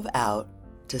drove out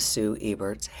to Sue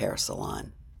Ebert's hair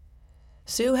salon.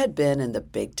 Sue had been in the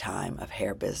big time of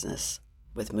hair business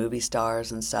with movie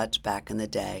stars and such back in the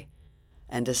day,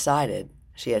 and decided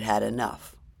she had had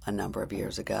enough a number of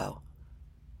years ago,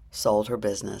 sold her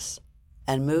business,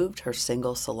 and moved her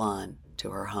single salon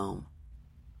to her home.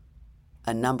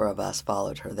 A number of us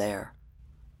followed her there.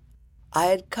 I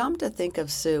had come to think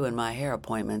of Sue and my hair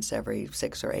appointments every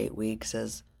 6 or 8 weeks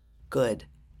as good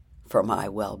for my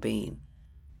well-being,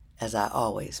 as I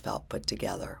always felt put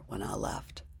together when I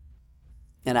left.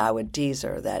 And I would tease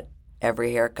her that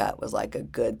every haircut was like a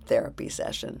good therapy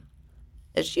session,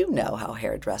 as you know how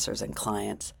hairdressers and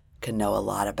clients can know a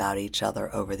lot about each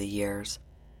other over the years,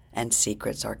 and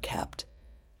secrets are kept,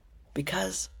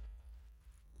 because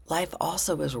life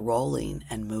also is rolling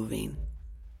and moving.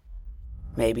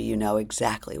 Maybe you know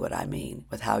exactly what I mean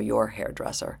with how your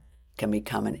hairdresser can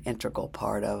become an integral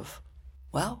part of,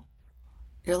 well,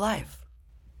 your life.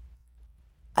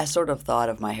 I sort of thought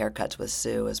of my haircuts with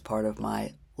Sue as part of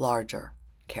my larger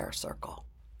care circle.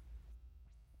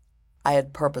 I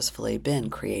had purposefully been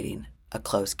creating a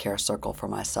close care circle for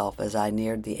myself as I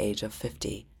neared the age of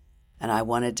 50, and I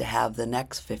wanted to have the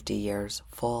next 50 years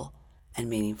full and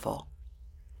meaningful,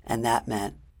 and that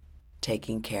meant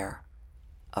taking care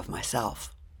of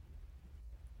myself.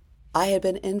 I had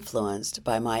been influenced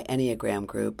by my Enneagram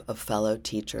group of fellow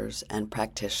teachers and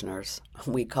practitioners.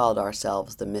 We called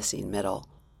ourselves the Missing Middle,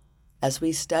 as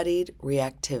we studied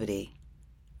reactivity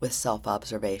with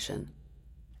self-observation,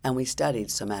 and we studied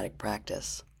somatic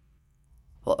practice.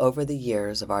 Well, over the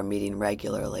years of our meeting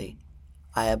regularly,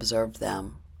 I observed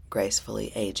them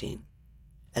gracefully aging,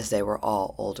 as they were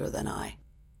all older than I.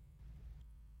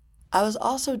 I was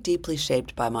also deeply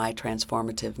shaped by my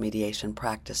transformative mediation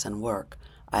practice and work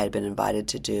I had been invited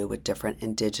to do with different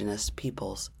indigenous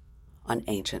peoples on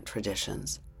ancient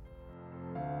traditions.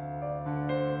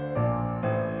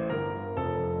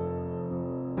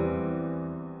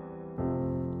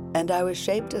 And I was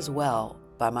shaped as well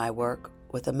by my work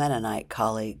with a Mennonite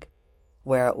colleague,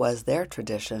 where it was their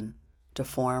tradition to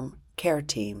form care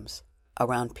teams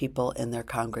around people in their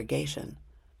congregation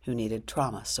who needed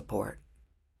trauma support.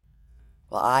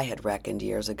 Well, I had reckoned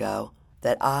years ago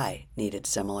that I needed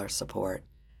similar support,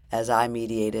 as I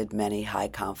mediated many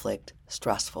high-conflict,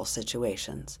 stressful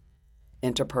situations,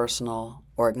 interpersonal,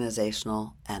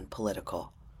 organizational, and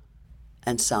political,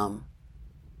 and some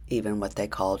even what they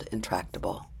called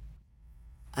intractable.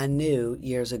 I knew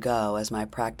years ago as my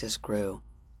practice grew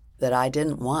that I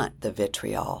didn't want the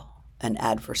vitriol and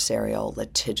adversarial,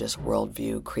 litigious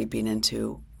worldview creeping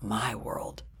into my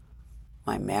world,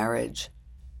 my marriage,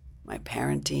 my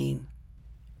parenting,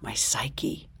 my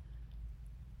psyche,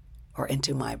 or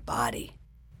into my body,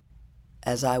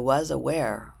 as I was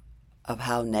aware of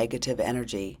how negative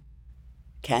energy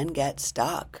can get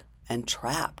stuck and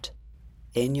trapped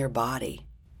in your body,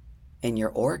 in your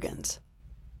organs,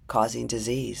 causing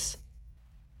disease.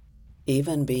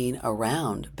 Even being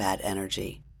around bad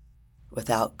energy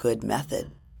without good method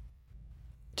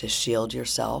to shield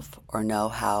yourself or know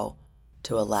how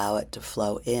to allow it to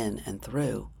flow in and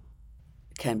through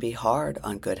can be hard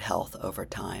on good health over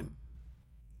time,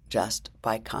 just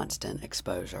by constant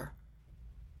exposure.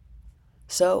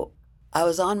 So I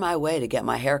was on my way to get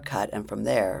my hair cut, and from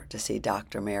there to see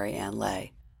Dr. Mary Ann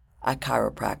Lay, a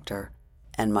chiropractor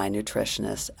and my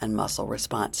nutritionist and muscle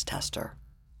response tester.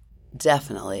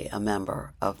 definitely a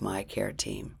member of my care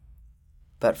team.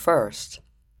 But first,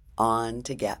 on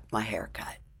to get my hair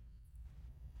cut.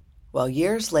 Well,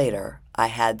 years later, I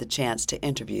had the chance to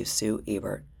interview Sue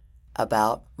Ebert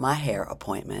about my hair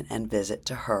appointment and visit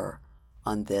to her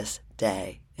on this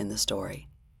day in the story.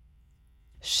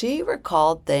 She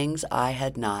recalled things I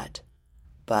had not,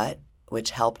 but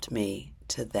which helped me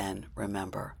to then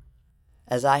remember,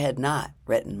 as I had not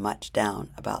written much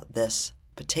down about this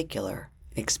particular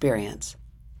experience,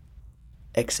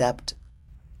 except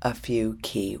a few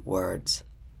key words.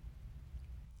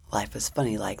 Life is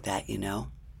funny like that, you know.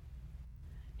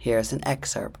 Here's an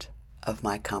excerpt of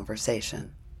my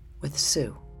conversation with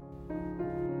Sue.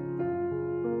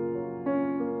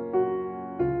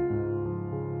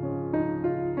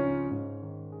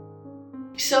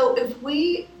 So if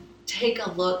we take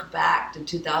a look back to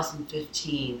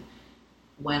 2015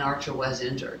 when Archer was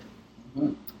injured,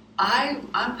 I'm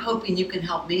hoping you can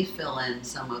help me fill in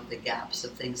some of the gaps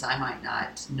of things I might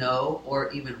not know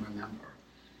or even remember.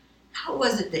 How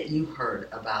was it that you heard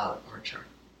about Archer?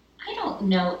 I don't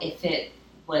know if it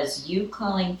was you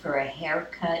calling for a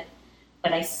haircut,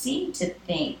 but I seem to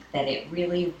think that it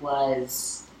really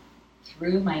was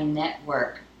through my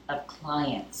network of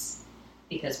clients,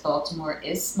 because Baltimore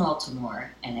is Smalltimore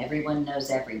and everyone knows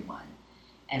everyone.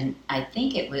 And I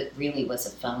think it really was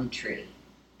a phone tree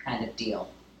kind of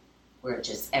deal, where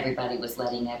just everybody was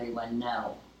letting everyone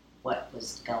know what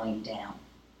was going down.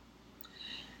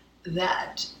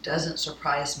 That doesn't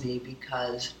surprise me,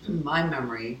 because my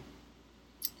memory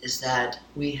is that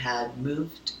we had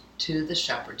moved to the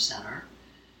Shepherd Center,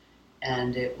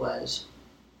 and it was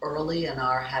early in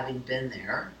our having been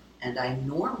there, and I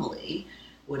normally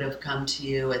would have come to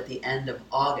you at the end of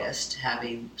August,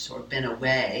 having sort of been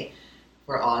away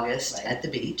for August at the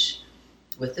beach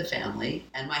with the family,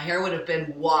 and my hair would have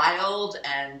been wild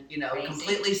and, crazy.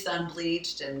 Completely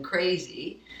sun-bleached and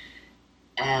crazy,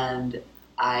 and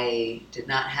I did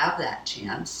not have that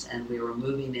chance, and we were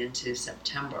moving into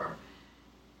September,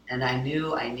 and I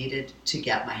knew I needed to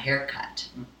get my hair cut.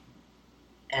 Mm-hmm.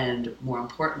 And more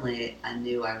importantly, I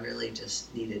knew I really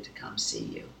just needed to come see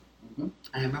you. Mm-hmm.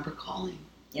 And I remember calling.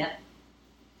 Yep.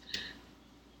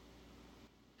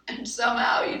 And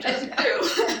somehow you just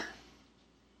knew.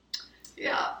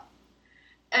 Yeah.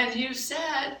 And you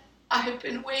said, I've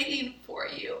been waiting for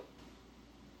you.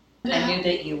 I knew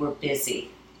that you were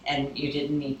busy and you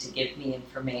didn't need to give me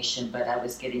information, but I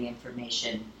was getting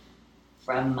information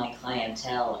from my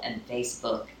clientele and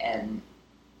Facebook and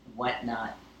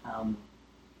whatnot.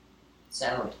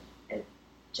 So it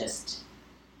just,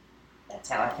 that's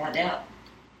how I found out.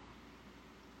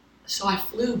 So I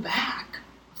flew back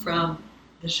from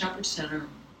the Shepherd Center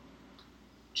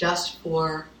just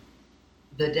for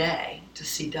the day to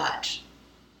see Dutch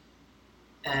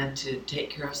and to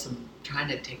trying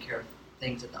to take care of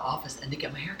things at the office and to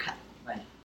get my hair cut. Right.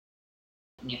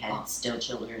 And you had still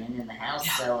children in the house,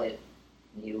 yeah. So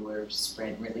you were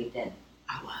spread really thin.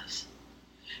 I was.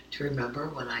 Do you remember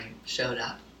when I showed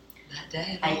up that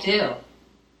day? I do.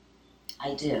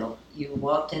 You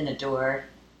walked in the door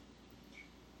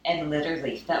and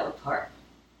literally fell apart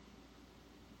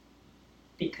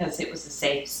because it was a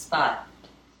safe spot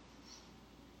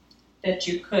that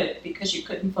you could, because you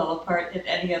couldn't fall apart in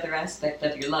any other aspect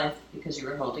of your life because you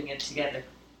were holding it together.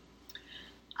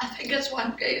 I think that's why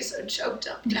I'm getting so choked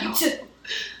up now. Me too.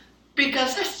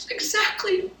 Because that's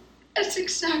exactly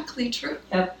true.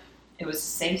 Yep. It was a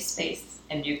safe space,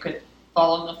 and you could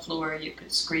fall on the floor, you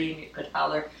could scream, you could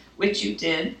holler, which you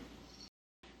did,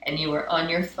 and you were on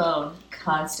your phone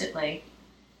constantly,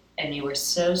 and you were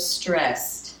so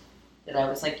stressed that I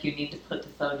was like, you need to put the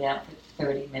phone down for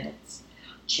 30 minutes.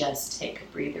 Just take a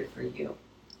breather for you,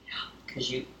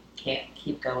 because you can't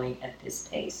keep going at this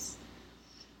pace.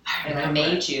 And I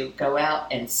made you go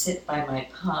out and sit by my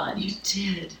pond. You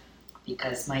did.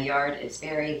 Because my yard is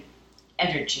very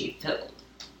energy-filled.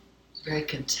 It's very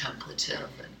contemplative.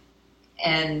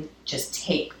 And just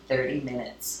take 30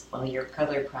 minutes while your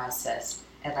color processed.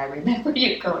 And I remember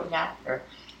you going after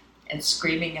and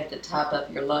screaming at the top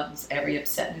of your lungs every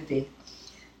obscenity.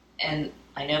 And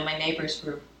I know my neighbors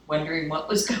were wondering what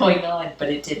was going on, but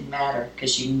it didn't matter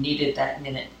because you needed that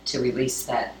minute to release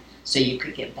that so you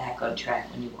could get back on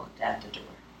track when you walked out the door.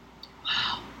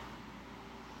 Wow.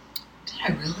 Did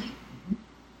I really? Mm-hmm.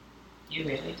 You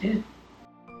really did.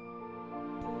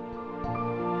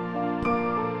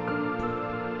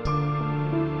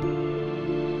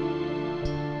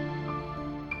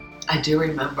 I do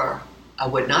remember. I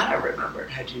would not have remembered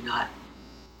had you not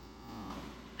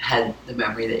had the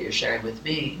memory that you're sharing with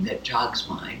me that jogs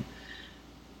mine.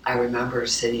 I remember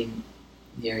sitting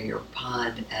near your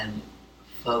pond and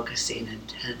focusing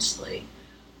intensely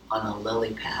on a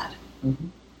lily pad. Mm-hmm.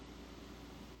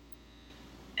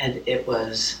 And it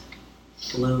was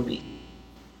blooming.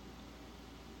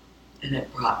 And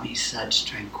it brought me such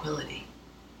tranquility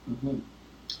Mm-hmm.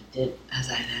 It did. as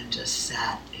I then just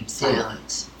sat in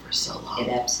silence for so long. It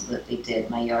absolutely did.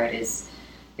 My yard is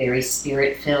very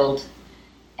spirit-filled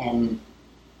and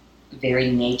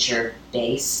very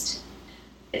nature-based.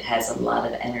 It has a lot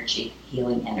of energy,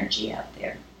 healing energy out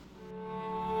there.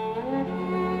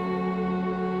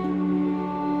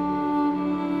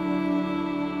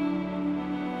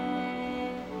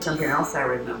 Something else I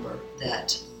remember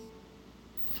that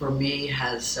for me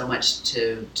has so much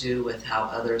to do with how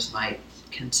others might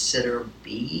consider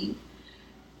being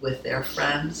with their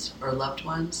friends or loved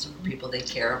ones or people they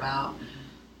care about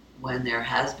when there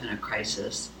has been a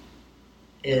crisis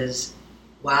is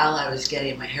while I was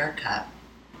getting my hair cut,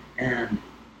 and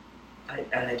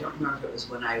I don't remember if it was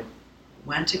when I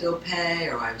went to go pay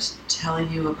or I was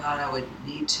telling you about I would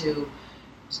need to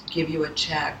give you a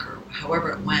check or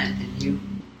however it went, and you...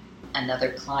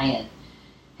 Another client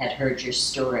had heard your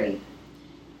story,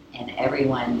 and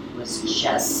everyone was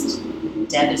just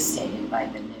devastated by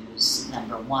the news,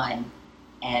 number one,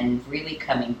 and really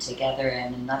coming together.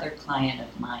 And another client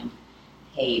of mine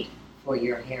paid for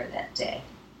your hair that day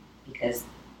because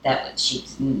she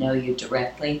didn't know you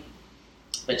directly,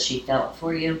 but she felt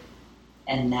for you,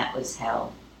 and that was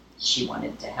how she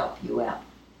wanted to help you out.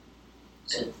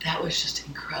 So that was just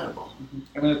incredible.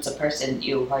 I mean, it's a person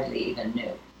you hardly even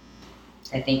knew.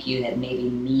 I think you had maybe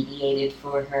mediated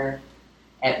for her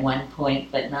at one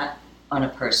point, but not on a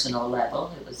personal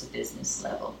level. It was a business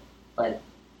level, but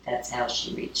that's how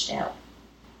she reached out.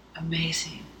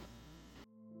 Amazing.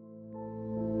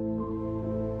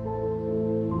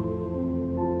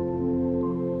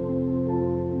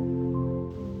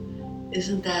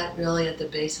 Isn't that really at the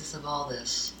basis of all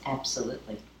this?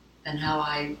 Absolutely. And how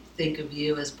I think of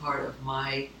you as part of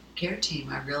my care team,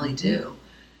 I really Mm-hmm. do.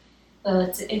 Well,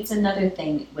 it's another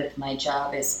thing with my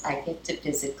job is I get to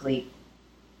physically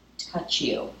touch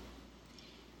you.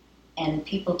 And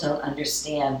people don't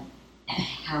understand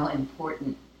how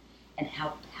important and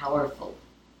how powerful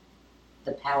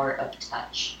the power of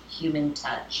touch, human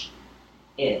touch,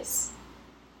 is.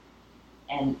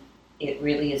 And it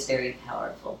really is very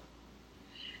powerful.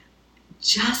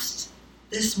 Just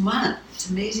this month,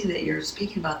 it's amazing that you're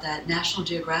speaking about that. National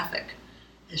Geographic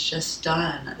has just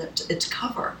done, its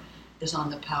cover is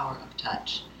on the power of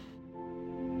touch.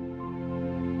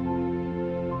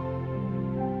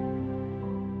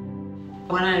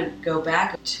 When I go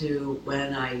back to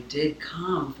when I did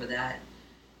come for that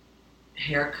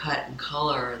haircut and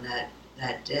color and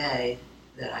that day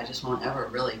that I just won't ever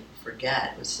really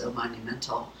forget, it was so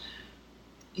monumental.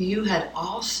 You had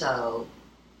also,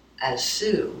 as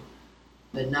Sue,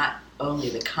 been not only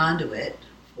the conduit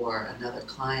for another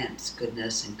client's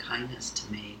goodness and kindness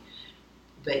to me,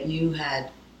 but you had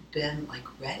been like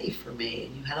ready for me,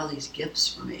 and you had all these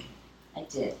gifts for me. I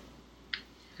did.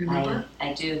 Remember?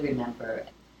 I do remember.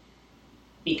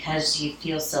 Because you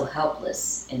feel so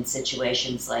helpless in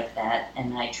situations like that,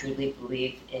 and I truly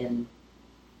believe in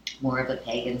more of a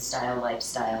pagan style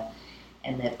lifestyle,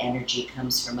 and that energy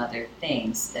comes from other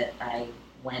things, that I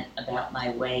went about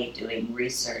my way doing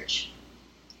research.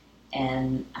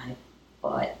 And I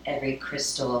bought every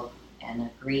crystal and a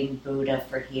green Buddha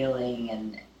for healing,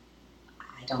 and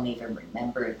I don't even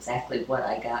remember exactly what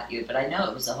I got you, but I know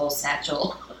it was a whole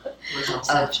satchel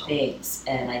of things,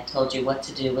 and I told you what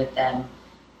to do with them,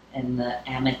 and the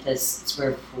amethysts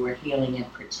were for healing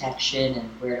and protection, and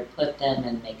where to put them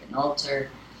and make an altar.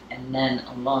 And then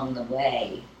along the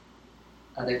way,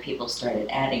 other people started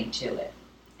adding to it,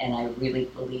 and I really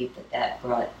believe that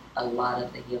brought a lot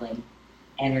of the healing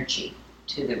energy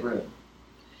to the room,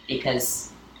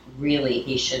 because really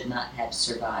he should not have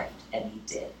survived, and he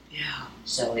did. Yeah.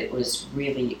 So it was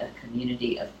really a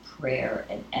community of prayer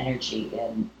and energy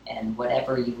and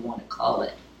whatever you want to call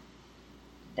it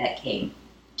that came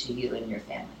to you and your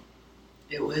family.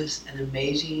 It was an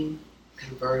amazing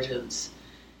convergence,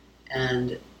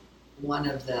 and one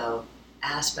of the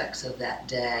aspects of that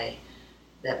day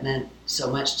that meant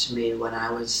so much to me when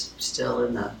I was still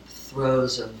in the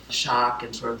throes of shock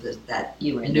and sort of that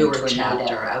You were in newer a tornado.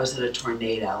 chapter. I was in a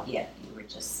tornado. Yeah, you were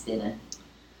just spinning.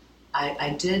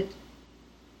 I did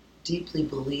deeply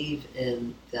believe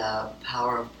in the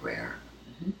power of prayer,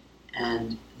 Mhm.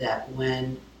 and that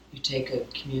when you take a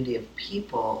community of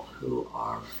people who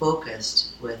are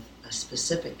focused with a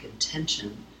specific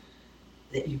intention,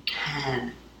 that you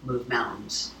can move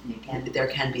mountains. You can. There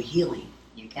can be healing.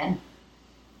 You can.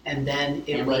 And then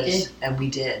And we did. and we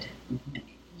did. Mhm.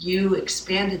 You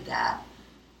expanded that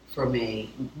for me.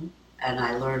 Mm-hmm. And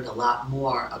I learned a lot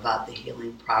more about the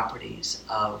healing properties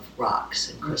of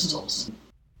rocks and crystals.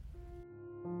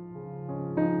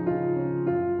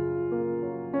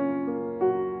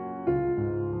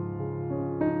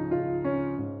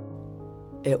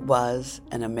 It was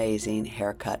an amazing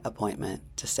haircut appointment,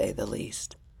 to say the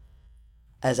least.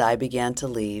 As I began to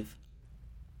leave,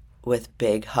 with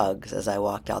big hugs as I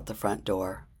walked out the front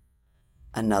door,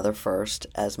 another first,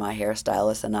 as my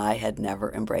hairstylist and I had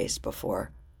never embraced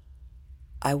before,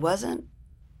 I wasn't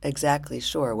exactly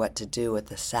sure what to do with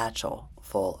the satchel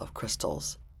full of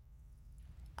crystals.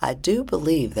 I do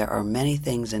believe there are many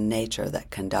things in nature that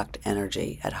conduct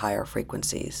energy at higher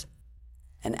frequencies,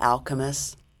 and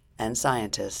alchemists and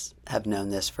scientists have known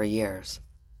this for years.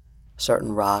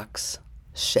 Certain rocks,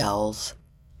 shells,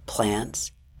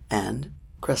 plants, and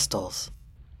crystals.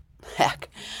 Heck,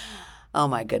 oh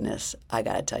my goodness, I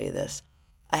gotta tell you this.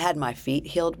 I had my feet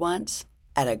healed once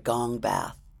at a gong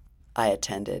bath I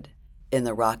attended in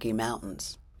the Rocky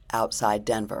Mountains outside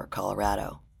Denver,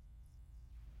 Colorado.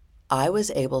 I was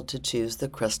able to choose the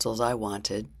crystals I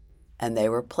wanted, and they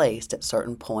were placed at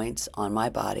certain points on my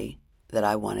body that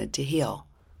I wanted to heal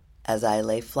as I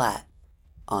lay flat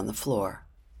on the floor.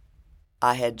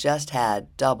 I had just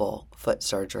had double foot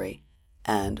surgery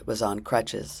and was on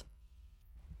crutches.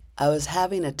 I was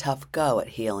having a tough go at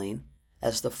healing,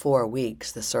 as the 4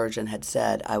 weeks the surgeon had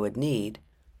said I would need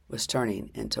was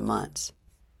turning into months.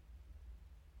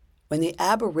 When the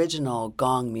Aboriginal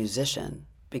gong musician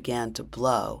began to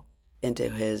blow into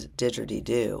his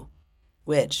didgeridoo,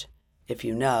 which, if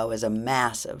you know, is a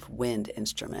massive wind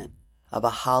instrument of a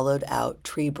hollowed-out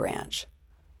tree branch,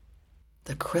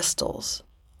 the crystals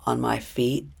on my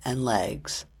feet and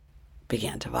legs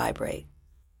began to vibrate,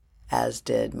 as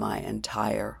did my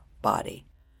entire body,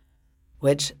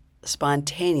 which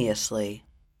spontaneously,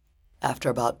 after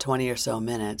about 20 or so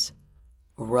minutes,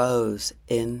 rose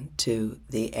into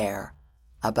the air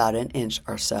about an inch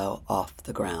or so off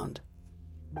the ground.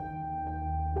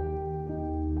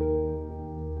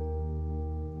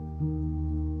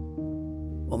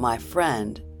 Well, my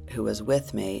friend who was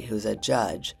with me, who's a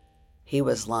judge, he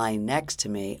was lying next to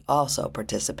me, also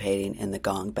participating in the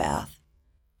gong bath,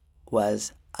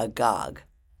 was agog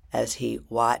as he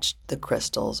watched the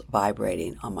crystals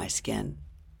vibrating on my skin.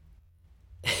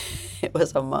 It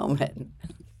was a moment.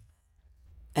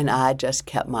 And I just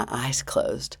kept my eyes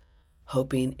closed,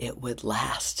 hoping it would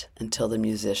last until the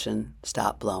musician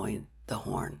stopped blowing the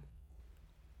horn.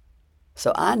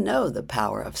 So I know the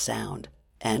power of sound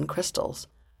and crystals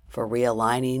for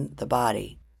realigning the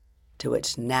body to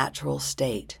its natural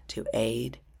state to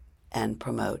aid and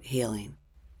promote healing.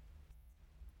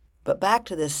 But back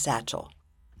to this satchel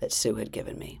that Sue had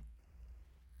given me.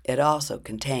 It also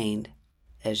contained,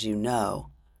 as you know,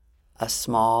 a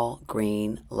small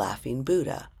green laughing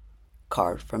Buddha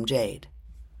carved from jade.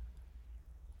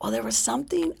 Well, there was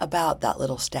something about that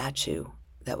little statue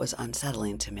that was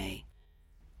unsettling to me,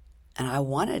 and I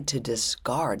wanted to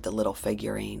discard the little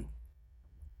figurine,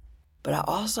 but I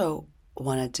also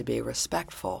wanted to be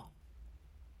respectful.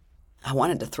 I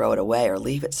wanted to throw it away or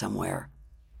leave it somewhere,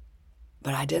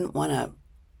 but I didn't want to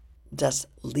just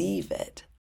leave it.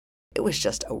 It was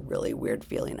just a really weird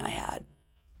feeling I had.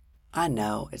 I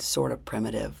know it's sort of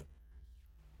primitive,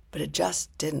 but it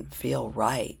just didn't feel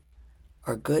right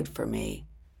or good for me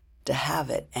to have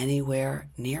it anywhere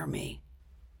near me.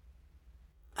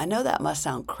 I know that must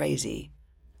sound crazy,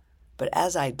 but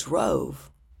as I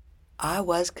drove, I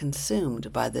was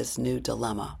consumed by this new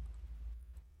dilemma.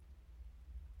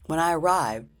 When I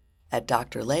arrived at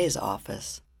Dr. Lay's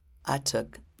office, I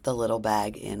took the little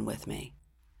bag in with me.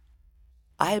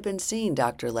 I had been seeing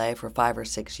Dr. Lay for 5 or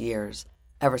 6 years,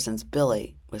 ever since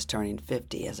Billy was turning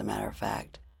 50, as a matter of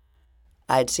fact.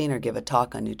 I had seen her give a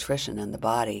talk on nutrition and the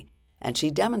body, and she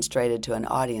demonstrated to an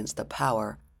audience the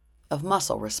power of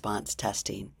muscle response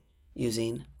testing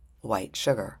using white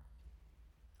sugar.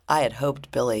 I had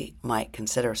hoped Billy might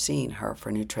consider seeing her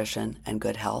for nutrition and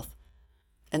good health,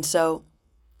 and so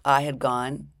I had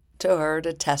gone to her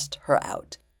to test her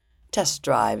out, test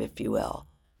drive, if you will,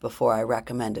 before I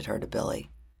recommended her to Billy,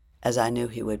 as I knew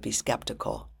he would be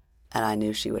skeptical, and I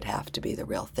knew she would have to be the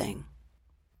real thing.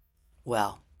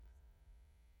 Well,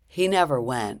 he never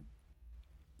went,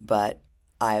 but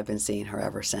I have been seeing her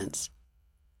ever since.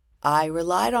 I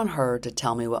relied on her to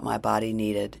tell me what my body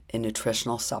needed in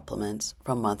nutritional supplements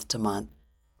from month to month,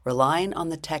 relying on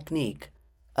the technique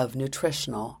of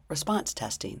nutritional response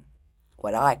testing,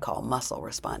 what I call muscle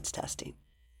response testing.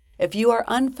 If you are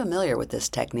unfamiliar with this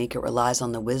technique, it relies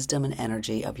on the wisdom and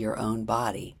energy of your own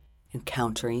body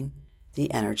encountering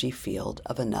the energy field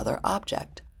of another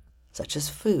object, such as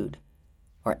food,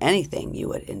 or anything you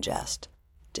would ingest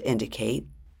to indicate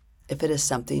if it is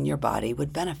something your body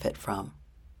would benefit from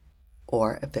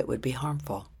or if it would be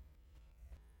harmful.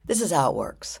 This is how it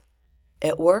works.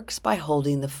 It works by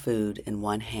holding the food in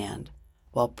one hand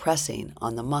while pressing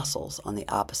on the muscles on the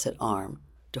opposite arm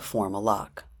to form a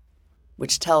lock,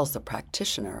 which tells the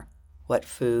practitioner what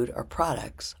food or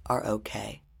products are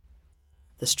okay.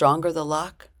 The stronger the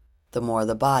lock, the more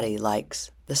the body likes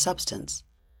the substance,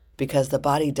 because the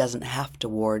body doesn't have to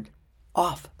ward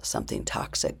off something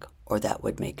toxic or that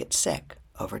would make it sick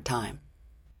over time.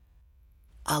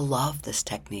 I love this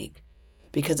technique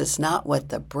because it's not what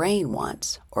the brain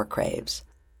wants or craves,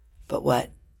 but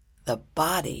what the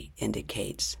body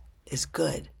indicates is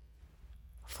good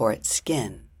for its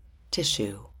skin,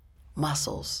 tissue,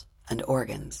 muscles, and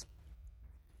organs.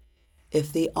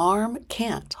 If the arm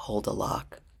can't hold a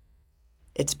lock,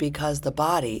 it's because the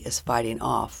body is fighting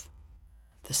off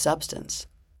the substance,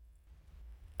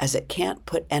 as it can't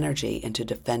put energy into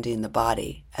defending the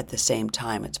body at the same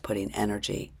time it's putting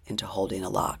energy into holding a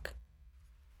lock.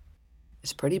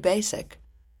 It's pretty basic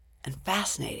and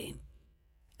fascinating,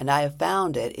 and I have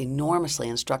found it enormously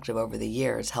instructive over the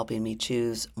years, helping me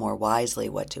choose more wisely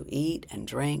what to eat and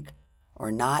drink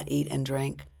or not eat and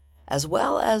drink, as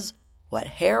well as what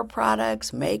hair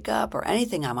products, makeup, or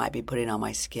anything I might be putting on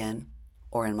my skin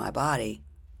or in my body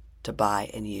to buy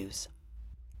and use.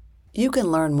 You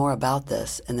can learn more about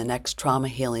this in the next Trauma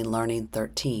Healing Learning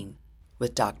 13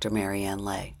 with Dr. Marianne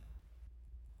Lay.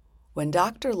 When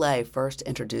Dr. Lay first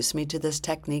introduced me to this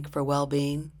technique for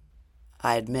well-being,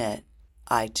 I admit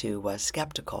I too was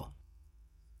skeptical.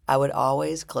 I would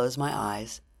always close my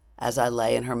eyes as I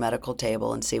lay in her medical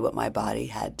table and see what my body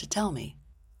had to tell me,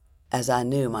 as I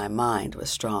knew my mind was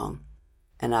strong,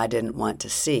 and I didn't want to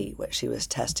see what she was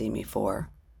testing me for,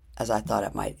 as I thought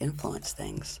it might influence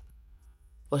things.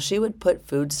 Well, she would put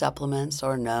food supplements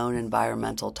or known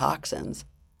environmental toxins,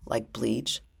 like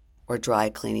bleach or dry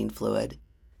cleaning fluid,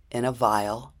 in a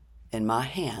vial in my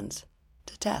hands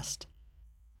to test.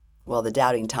 Well, the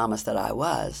doubting Thomas that I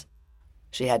was,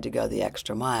 she had to go the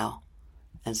extra mile,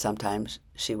 and sometimes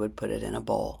she would put it in a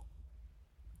bowl.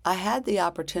 I had the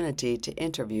opportunity to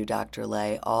interview Dr.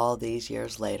 Lay all these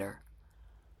years later.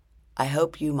 I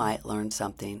hope you might learn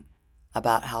something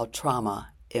about how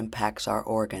trauma impacts our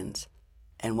organs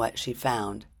and what she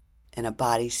found in a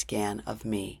body scan of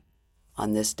me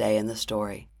on this day in the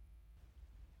story.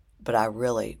 But I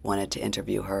really wanted to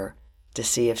interview her to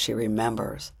see if she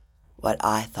remembers what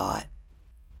I thought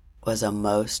was a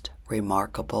most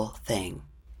remarkable thing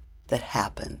that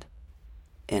happened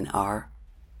in our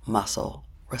muscle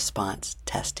response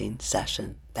testing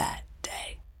session that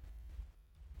day.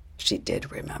 She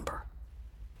did remember.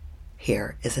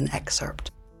 Here is an excerpt.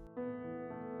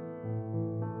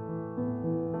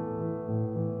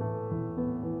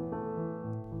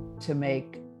 To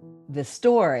make the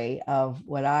story of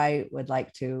what I would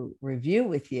like to review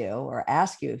with you or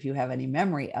ask you if you have any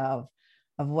memory of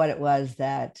what it was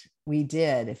that we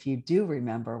did, if you do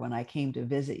remember when I came to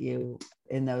visit you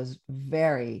in those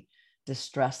very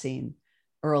distressing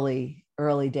early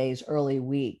days, early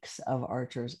weeks of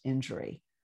Archer's injury.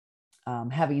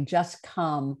 Having just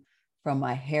come from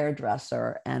my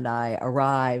hairdresser, and I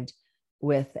arrived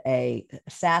with a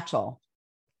satchel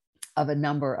of a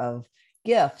number of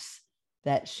gifts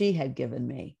that she had given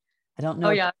me. I don't know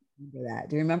if you remember that.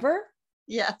 Do you remember?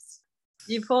 Yes.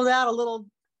 You pulled out a little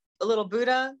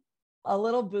Buddha. A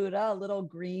little Buddha, a little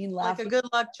green laughing. Like a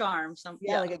good luck charm.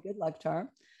 Like a good luck charm.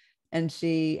 And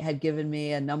she had given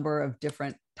me a number of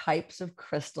different types of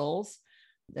crystals.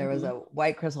 There was a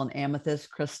white crystal, an amethyst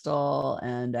crystal,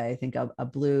 and I think a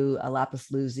blue, a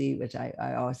lapis lazuli, which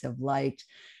I always have liked.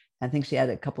 I think she had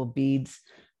a couple of beads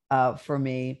for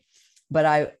me, but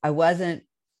I wasn't,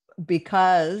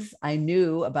 because I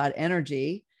knew about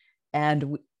energy,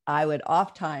 and I would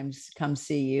oftentimes come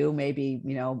see you, maybe,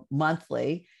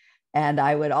 monthly. And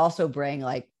I would also bring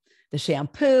like the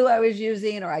shampoo I was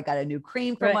using, or I got a new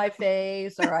cream for my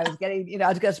face, or I was getting, I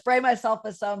was going to spray myself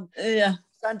with some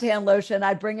suntan lotion.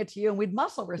 I'd bring it to you and we'd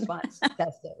muscle response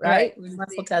test it, right? We'd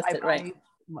muscle test it, right?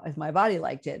 If my body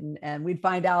liked it. And we'd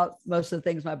find out most of the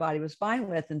things my body was fine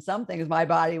with, and some things my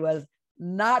body was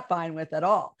not fine with at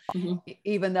all,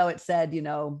 even though it said,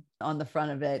 on the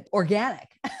front of it, organic.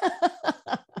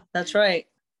 That's right.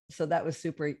 So that was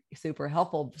super, super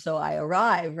helpful. So I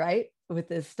arrived, right, with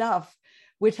this stuff,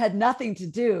 which had nothing to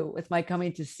do with my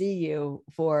coming to see you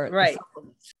for right.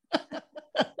 I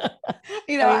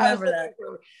remember that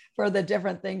for the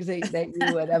different things that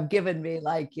you would have given me,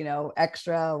 like,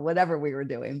 extra, whatever we were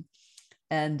doing.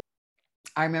 And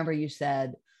I remember you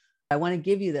said, I want to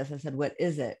give you this. I said, what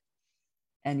is it?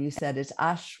 And you said it's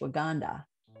ashwagandha.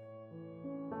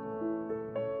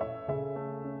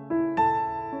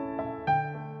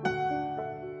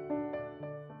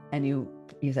 And you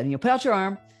said, you put out your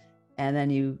arm, and then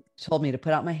you told me to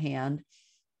put out my hand,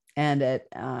 and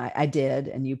I did.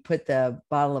 And you put the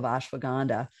bottle of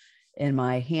ashwagandha in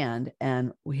my hand,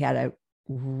 and we had a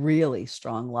really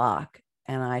strong lock.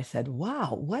 And I said,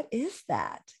 wow, what is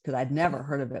that? Because I'd never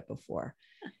heard of it before.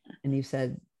 And you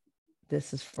said,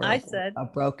 this is for a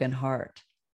broken heart.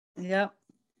 Yep.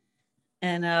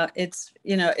 And it's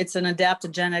an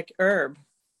adaptogenic herb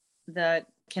that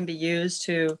can be used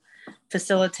to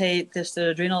facilitate this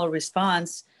adrenal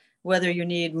response. Whether you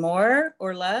need more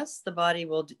or less, the body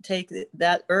will take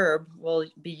that herb, will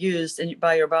be used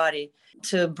by your body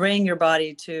to bring your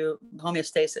body to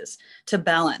homeostasis, to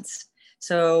balance.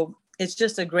 So it's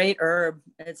just a great herb.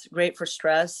 It's great for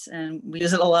stress, and we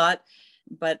use it a lot,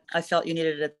 but I felt you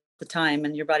needed it at the time,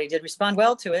 and your body did respond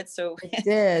well to it. So it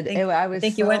did. I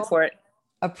think you went for it.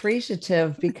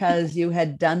 Appreciative, because you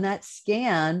had done that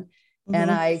scan,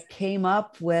 and I came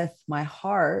up with my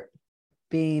heart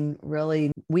being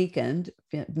really weakened,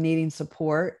 needing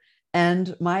support,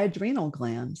 and my adrenal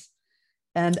glands.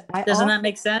 And doesn't that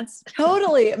make sense?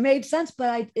 Totally, it made sense,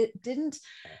 but it didn't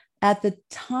at the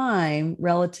time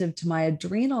relative to my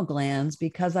adrenal glands,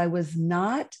 because I was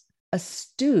not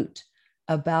astute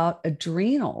about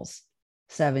adrenals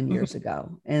 7 years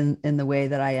ago in the way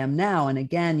that I am now. And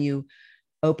again, you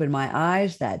opened my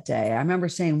eyes that day. I remember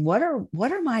saying, what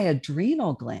are my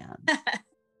adrenal glands?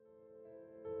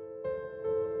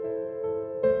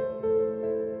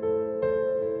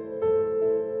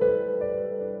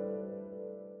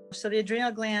 So the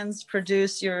adrenal glands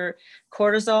produce your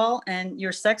cortisol and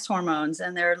your sex hormones,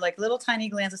 and they're like little tiny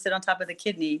glands that sit on top of the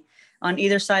kidney on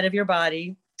either side of your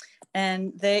body,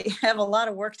 and they have a lot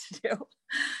of work to do.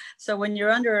 So when you're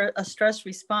under a stress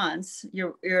response,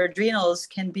 your adrenals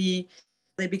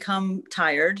they become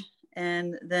tired,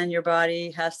 and then your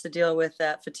body has to deal with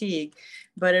that fatigue.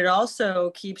 But it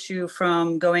also keeps you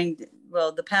from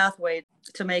the pathway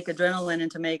to make adrenaline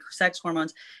and to make sex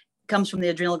hormones comes from the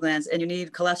adrenal glands, and you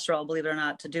need cholesterol, believe it or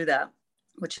not, to do that,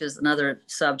 which is another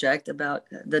subject about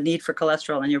the need for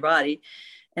cholesterol in your body.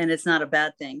 And it's not a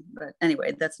bad thing, but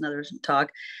anyway, that's another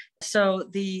talk. So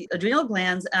the adrenal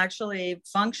glands actually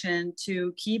function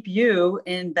to keep you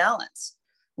in balance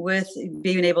with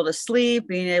being able to sleep,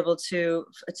 being able to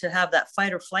have that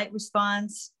fight or flight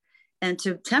response, and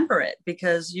to temper it,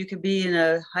 because you could be in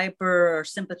a hyper or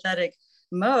sympathetic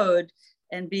mode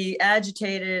and be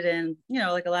agitated, and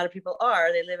like a lot of people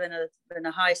are, they live in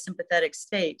a high sympathetic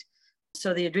state.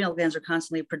 So the adrenal glands are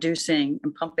constantly producing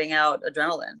and pumping out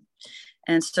adrenaline,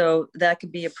 and so that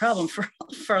could be a problem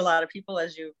for a lot of people,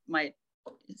 as you might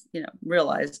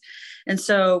realize. And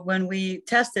so when we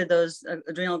tested those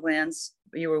adrenal glands,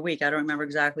 you were weak. I don't remember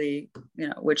exactly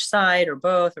which side or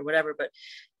both or whatever, but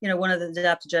one of the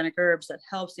adaptogenic herbs that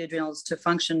helps the adrenals to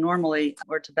function normally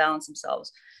or to balance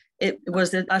themselves, it was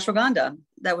the ashwagandha.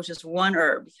 That was just one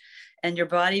herb, and your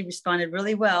body responded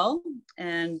really well,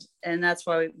 and that's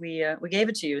why we gave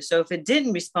it to you. So if it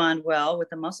didn't respond well with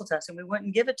the muscle testing, we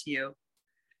wouldn't give it to you,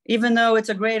 even though it's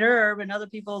a great herb and other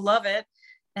people love it,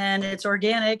 and it's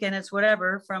organic and it's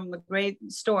whatever from a great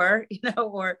store,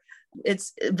 or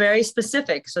it's very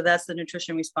specific. So that's the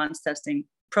nutrition response testing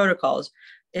protocols.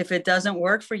 If it doesn't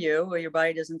work for you, or your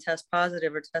body doesn't test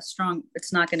positive or test strong,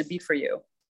 it's not going to be for you.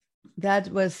 That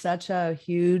was such a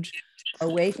huge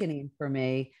awakening for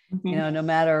me. No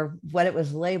matter what it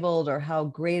was labeled, or how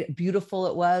beautiful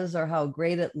it was, or how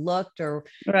great it looked, or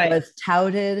was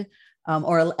touted,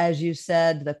 or as you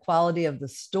said, the quality of the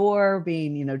store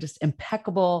being, just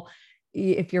impeccable.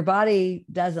 If your body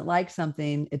doesn't like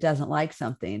something, it doesn't like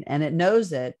something, and it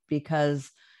knows it,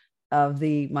 because of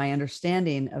my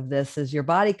understanding of this is your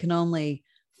body can only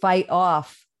fight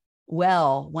off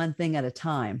one thing at a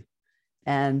time.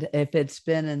 And if it's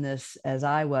been in this, as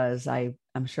I was,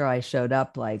 I'm sure I showed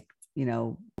up like,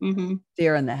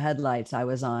 deer in the headlights. I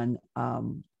was on,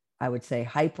 I would say,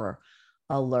 hyper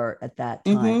alert at that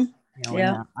time, in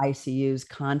the ICUs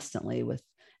constantly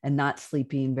and not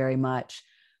sleeping very much.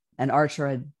 And Archer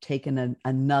had taken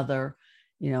another,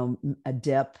 a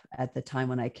dip at the time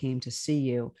when I came to see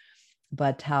you,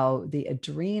 but how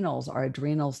our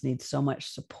adrenals need so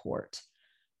much support.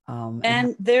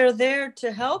 And they're there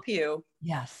to help you.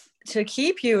 Yes. To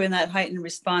keep you in that heightened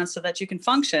response so that you can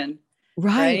function.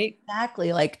 Right?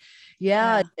 Exactly. Like,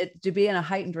 to be in a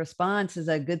heightened response is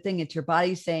a good thing. It's your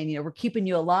body saying, we're keeping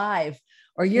you alive,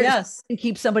 or you're just going to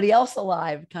keep somebody else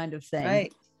alive, kind of thing.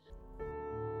 Right.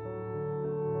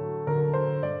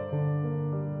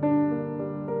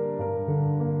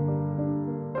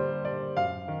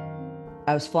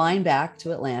 I was flying back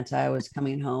to Atlanta. I was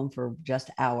coming home for just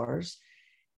hours.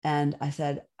 And I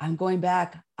said, I'm going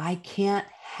back. I can't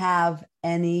have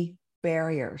any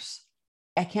barriers.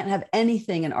 I can't have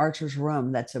anything in Archer's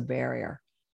room that's a barrier.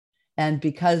 And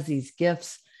because these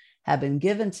gifts have been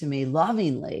given to me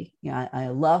lovingly, I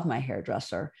love my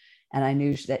hairdresser, and I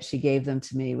knew that she gave them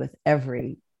to me with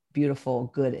every beautiful,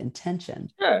 good intention.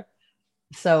 Sure.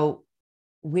 So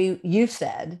you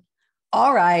said,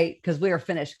 all right, because we were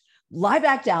finished, lie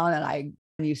back down. And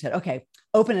you said, okay,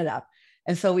 open it up.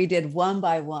 And so we did one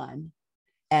by one,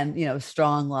 and,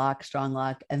 strong lock.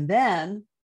 And then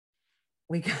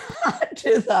we got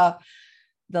to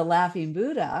the Laughing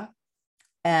Buddha,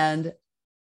 and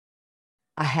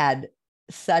I had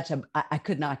I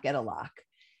could not get a lock.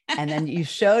 And then you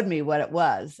showed me what it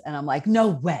was. And I'm like, no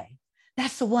way.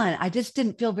 That's the one. I just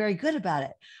didn't feel very good about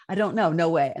it. I don't know. No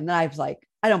way. And then I was like,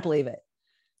 I don't believe it.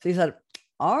 So you said,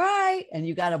 all right. And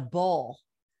you got a bowl.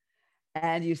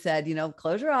 And you said,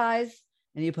 close your eyes.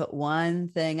 And you put one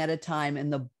thing at a time in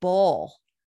the bowl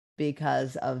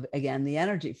because of, again, the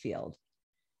energy field.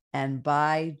 And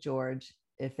by George,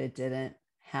 if it didn't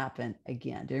happen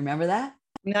again. Do you remember that?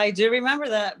 No, I do remember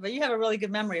that, but you have a really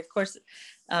good memory. Of course,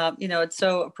 it's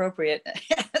so appropriate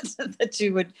that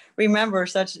you would remember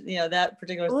such, that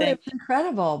particular thing. It's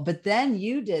incredible. But then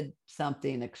you did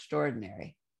something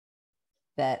extraordinary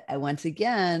that once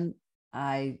again,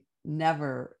 I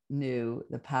never knew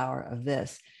the power of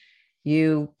this.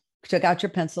 You took out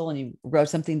your pencil and you wrote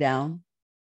something down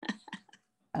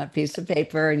on a piece of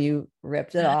paper, and you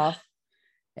ripped it off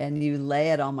and you lay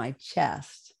it on my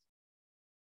chest.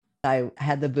 I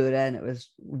had the Buddha and it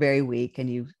was very weak, and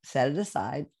you set it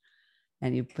aside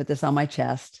and you put this on my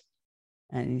chest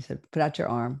and you said, put out your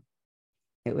arm.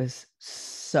 It was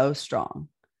so strong.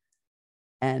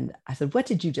 And I said, what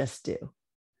did you just do?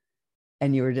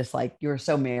 And you were just like, you were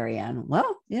so Marianne.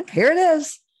 Well, here it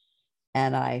is.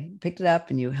 And I picked it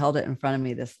up and you held it in front of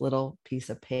me, this little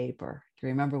piece of paper. Do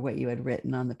you remember what you had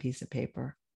written on the piece of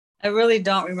paper? I really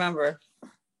don't remember.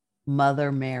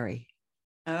 Mother Mary.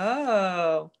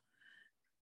 Oh,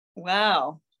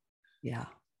 wow. Yeah,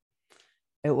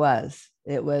 it was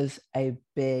a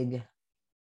big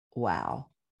wow.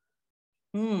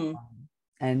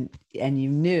 And you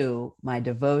knew my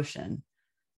devotion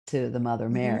to the Mother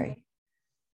Mary.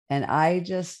 And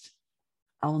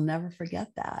I'll never forget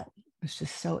that. It was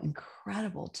just so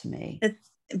incredible to me.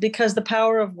 Because the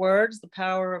power of words, the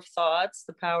power of thoughts,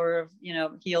 the power of,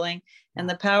 healing, and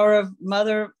the power of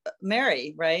Mother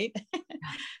Mary, right?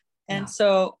 And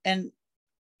so,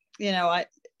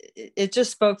 it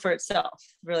just spoke for itself.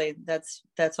 Really,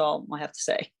 that's all I have to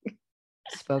say.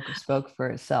 Spoke for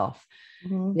itself.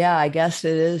 Yeah, I guess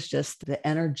it is just the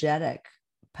energetic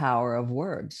power of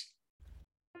words.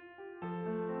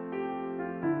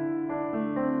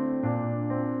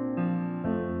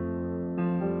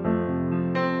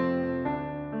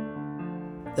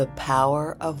 The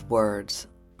power of words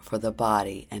for the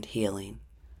body and healing.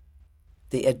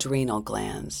 The adrenal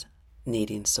glands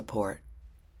needing support.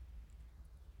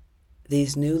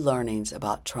 These new learnings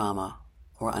about trauma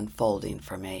were unfolding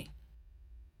for me.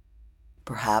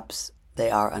 Perhaps they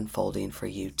are unfolding for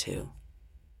you too.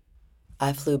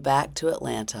 I flew back to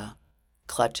Atlanta,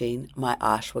 clutching my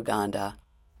ashwagandha,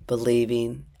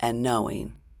 believing and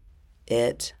knowing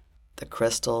it, the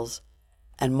crystals,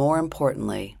 and more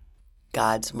importantly,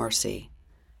 God's mercy,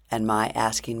 and my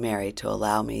asking Mary to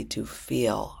allow me to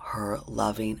feel her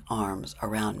loving arms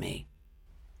around me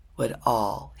would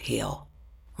all heal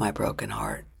my broken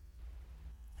heart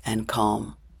and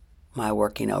calm my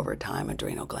working overtime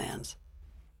adrenal glands.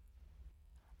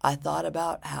 I thought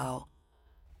about how,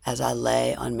 as I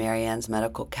lay on Marianne's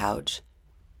medical couch,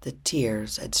 the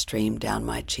tears had streamed down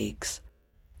my cheeks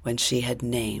when she had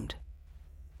named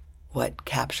what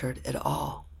captured it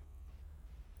all.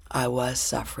 I was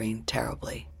suffering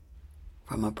terribly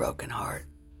from a broken heart.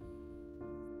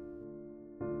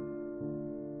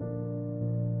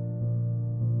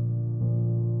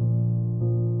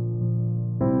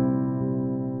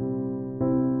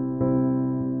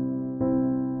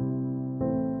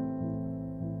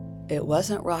 It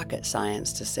wasn't rocket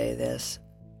science to say this,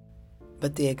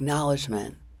 but the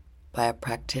acknowledgement by a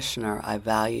practitioner I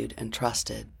valued and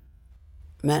trusted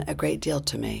meant a great deal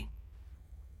to me.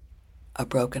 A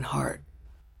broken heart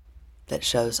that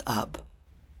shows up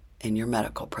in your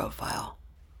medical profile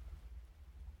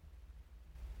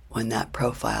when that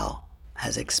profile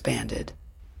has expanded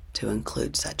to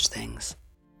include such things.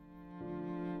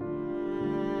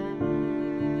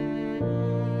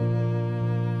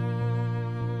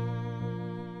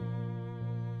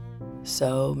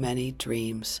 So many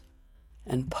dreams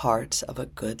and parts of a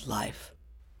good life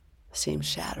seemed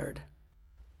shattered,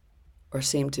 or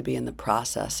seemed to be in the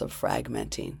process of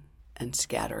fragmenting and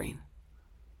scattering.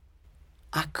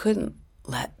 I couldn't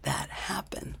let that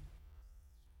happen.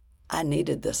 I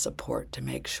needed the support to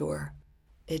make sure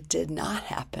it did not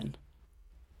happen.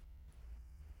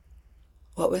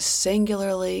 What was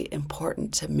singularly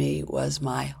important to me was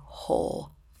my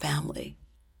whole family,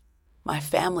 my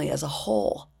family as a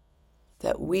whole,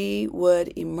 that we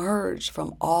would emerge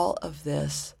from all of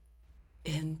this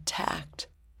intact.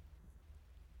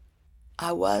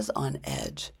 I was on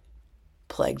edge,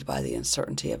 plagued by the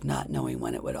uncertainty of not knowing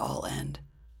when it would all end.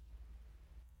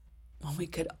 When we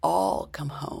could all come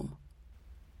home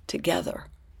together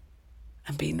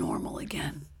and be normal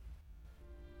again.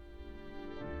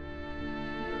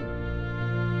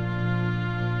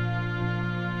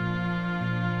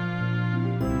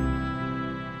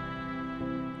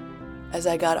 As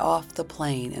I got off the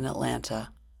plane in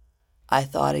Atlanta, I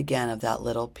thought again of that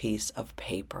little piece of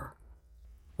paper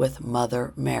with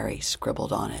Mother Mary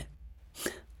scribbled on it,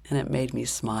 and it made me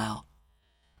smile.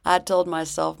 I told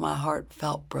myself my heart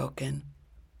felt broken.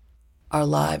 Our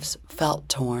lives felt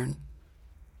torn,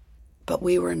 but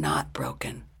we were not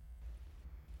broken.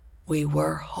 We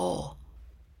were whole.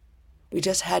 We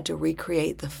just had to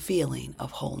recreate the feeling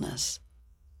of wholeness.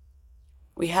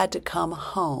 We had to come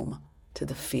home to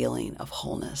the feeling of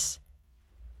wholeness.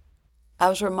 I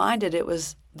was reminded it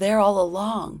was there all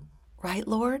along, right,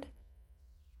 Lord?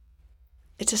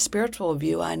 It's a spiritual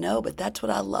view, I know, but that's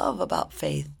what I love about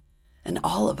faith and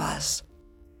all of us.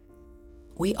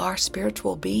 We are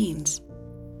spiritual beings.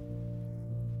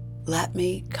 Let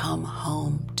me come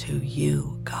home to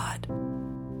you, God.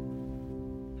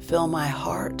 Fill my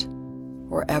heart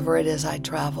wherever it is I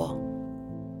travel.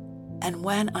 And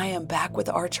when I am back with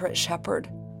Archer at Shepherd,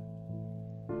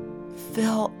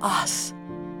 fill us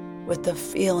with the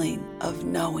feeling of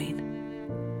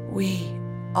knowing we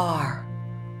are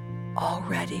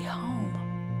already home.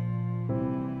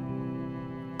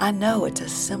 I know it's a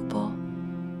simple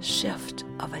shift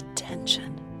of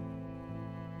attention.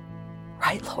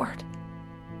 Right, Lord?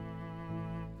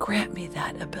 Grant me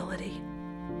that ability.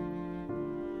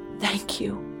 Thank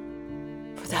you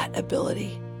for that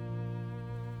ability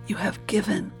you have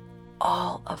given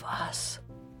all of us.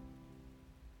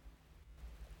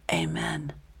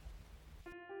 Amen.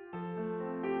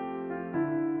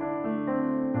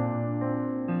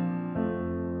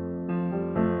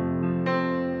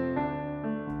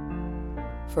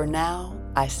 For now,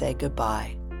 I say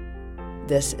goodbye.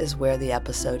 This is where the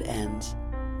episode ends,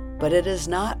 but it is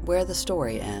not where the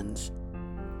story ends.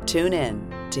 Tune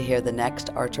in to hear the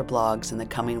next Archer blogs in the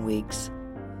coming weeks.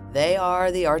 They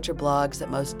are the Archer blogs that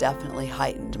most definitely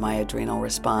heightened my adrenal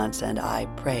response, and I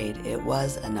prayed it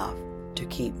was enough to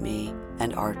keep me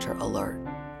and Archer alert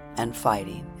and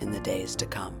fighting in the days to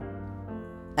come.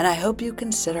 And I hope you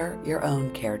consider your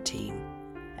own care team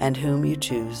and whom you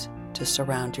choose to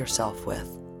surround yourself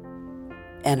with.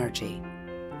 Energy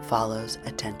follows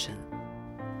attention.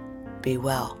 Be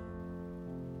well.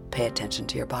 Pay attention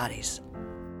to your bodies.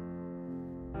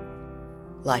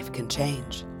 Life can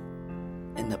change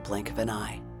in the blink of an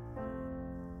eye.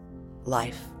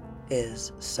 Life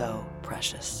is so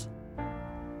precious.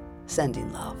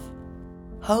 Sending love.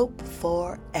 Hope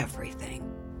for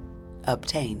everything.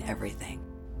 Obtain everything.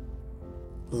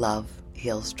 Love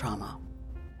heals trauma.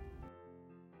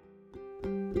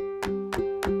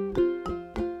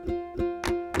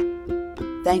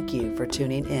 Thank you for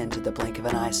tuning in to the Blink of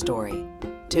an Eye story.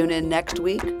 Tune in next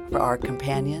week for our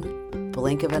companion,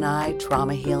 Blink of an Eye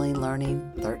Trauma Healing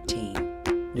Learning 13,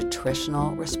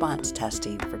 Nutritional Response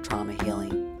Testing for Trauma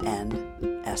Healing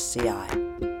and SCI,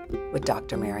 with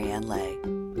Dr. Marianne Lay.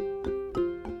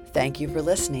 Thank you for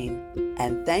listening,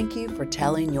 and thank you for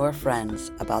telling your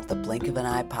friends about the Blink of an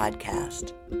Eye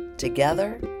podcast.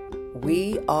 Together,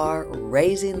 we are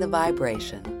raising the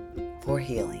vibration for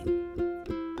healing.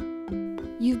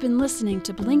 You've been listening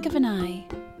to Blink of an Eye.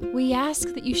 We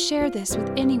ask that you share this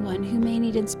with anyone who may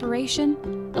need inspiration,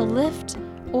 a lift,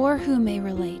 or who may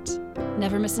relate.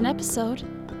 Never miss an episode.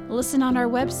 Listen on our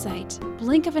website,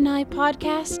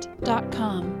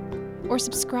 blinkofaneyepodcast.com, or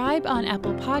subscribe on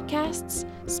Apple Podcasts,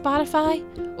 Spotify,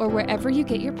 or wherever you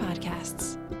get your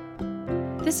podcasts.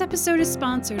 This episode is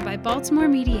sponsored by Baltimore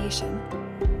Mediation.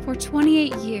 For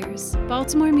 28 years,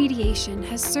 Baltimore Mediation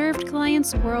has served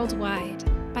clients worldwide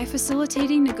by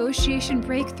facilitating negotiation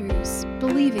breakthroughs,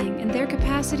 believing in their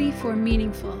capacity for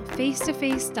meaningful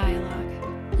face-to-face dialogue.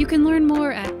 You can learn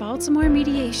more at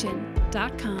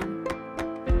baltimoremediation.com.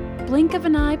 Blink of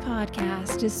an Eye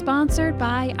podcast is sponsored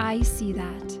by I See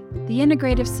That, the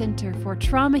Integrative Center for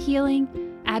Trauma Healing,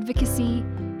 Advocacy,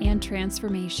 and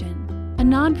Transformation. a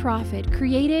nonprofit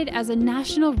created as a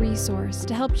national resource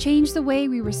to help change the way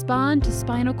we respond to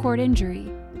spinal cord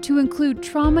injury, to include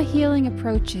trauma healing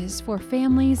approaches for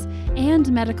families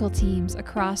and medical teams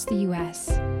across the U.S.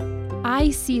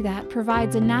 I See That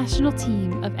provides a national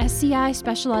team of SCI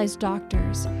specialized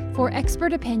doctors for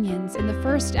expert opinions in the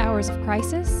first hours of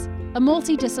crisis, a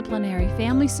multidisciplinary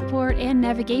family support and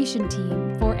navigation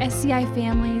team for SCI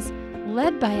families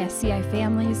led by SCI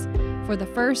families for the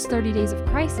first 30 days of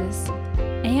crisis,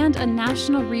 and a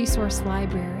national resource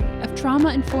library of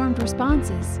trauma-informed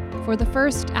responses for the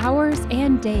first hours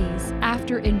and days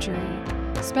after injury,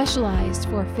 specialized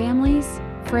for families,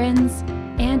 friends,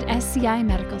 and SCI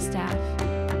medical staff.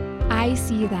 I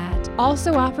See That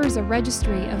also offers a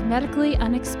registry of medically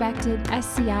unexpected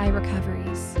SCI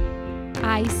recoveries.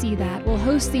 I See That will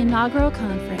host the inaugural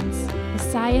conference, The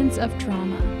Science of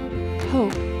Trauma,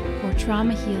 Hope for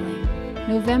Trauma Healing,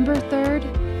 November 3rd,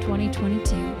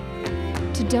 2022.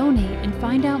 To donate and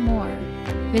find out more,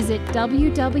 visit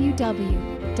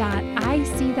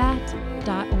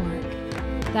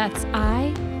www.iseethat.org. That's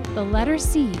I, the letter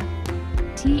C,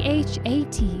 THAT.org.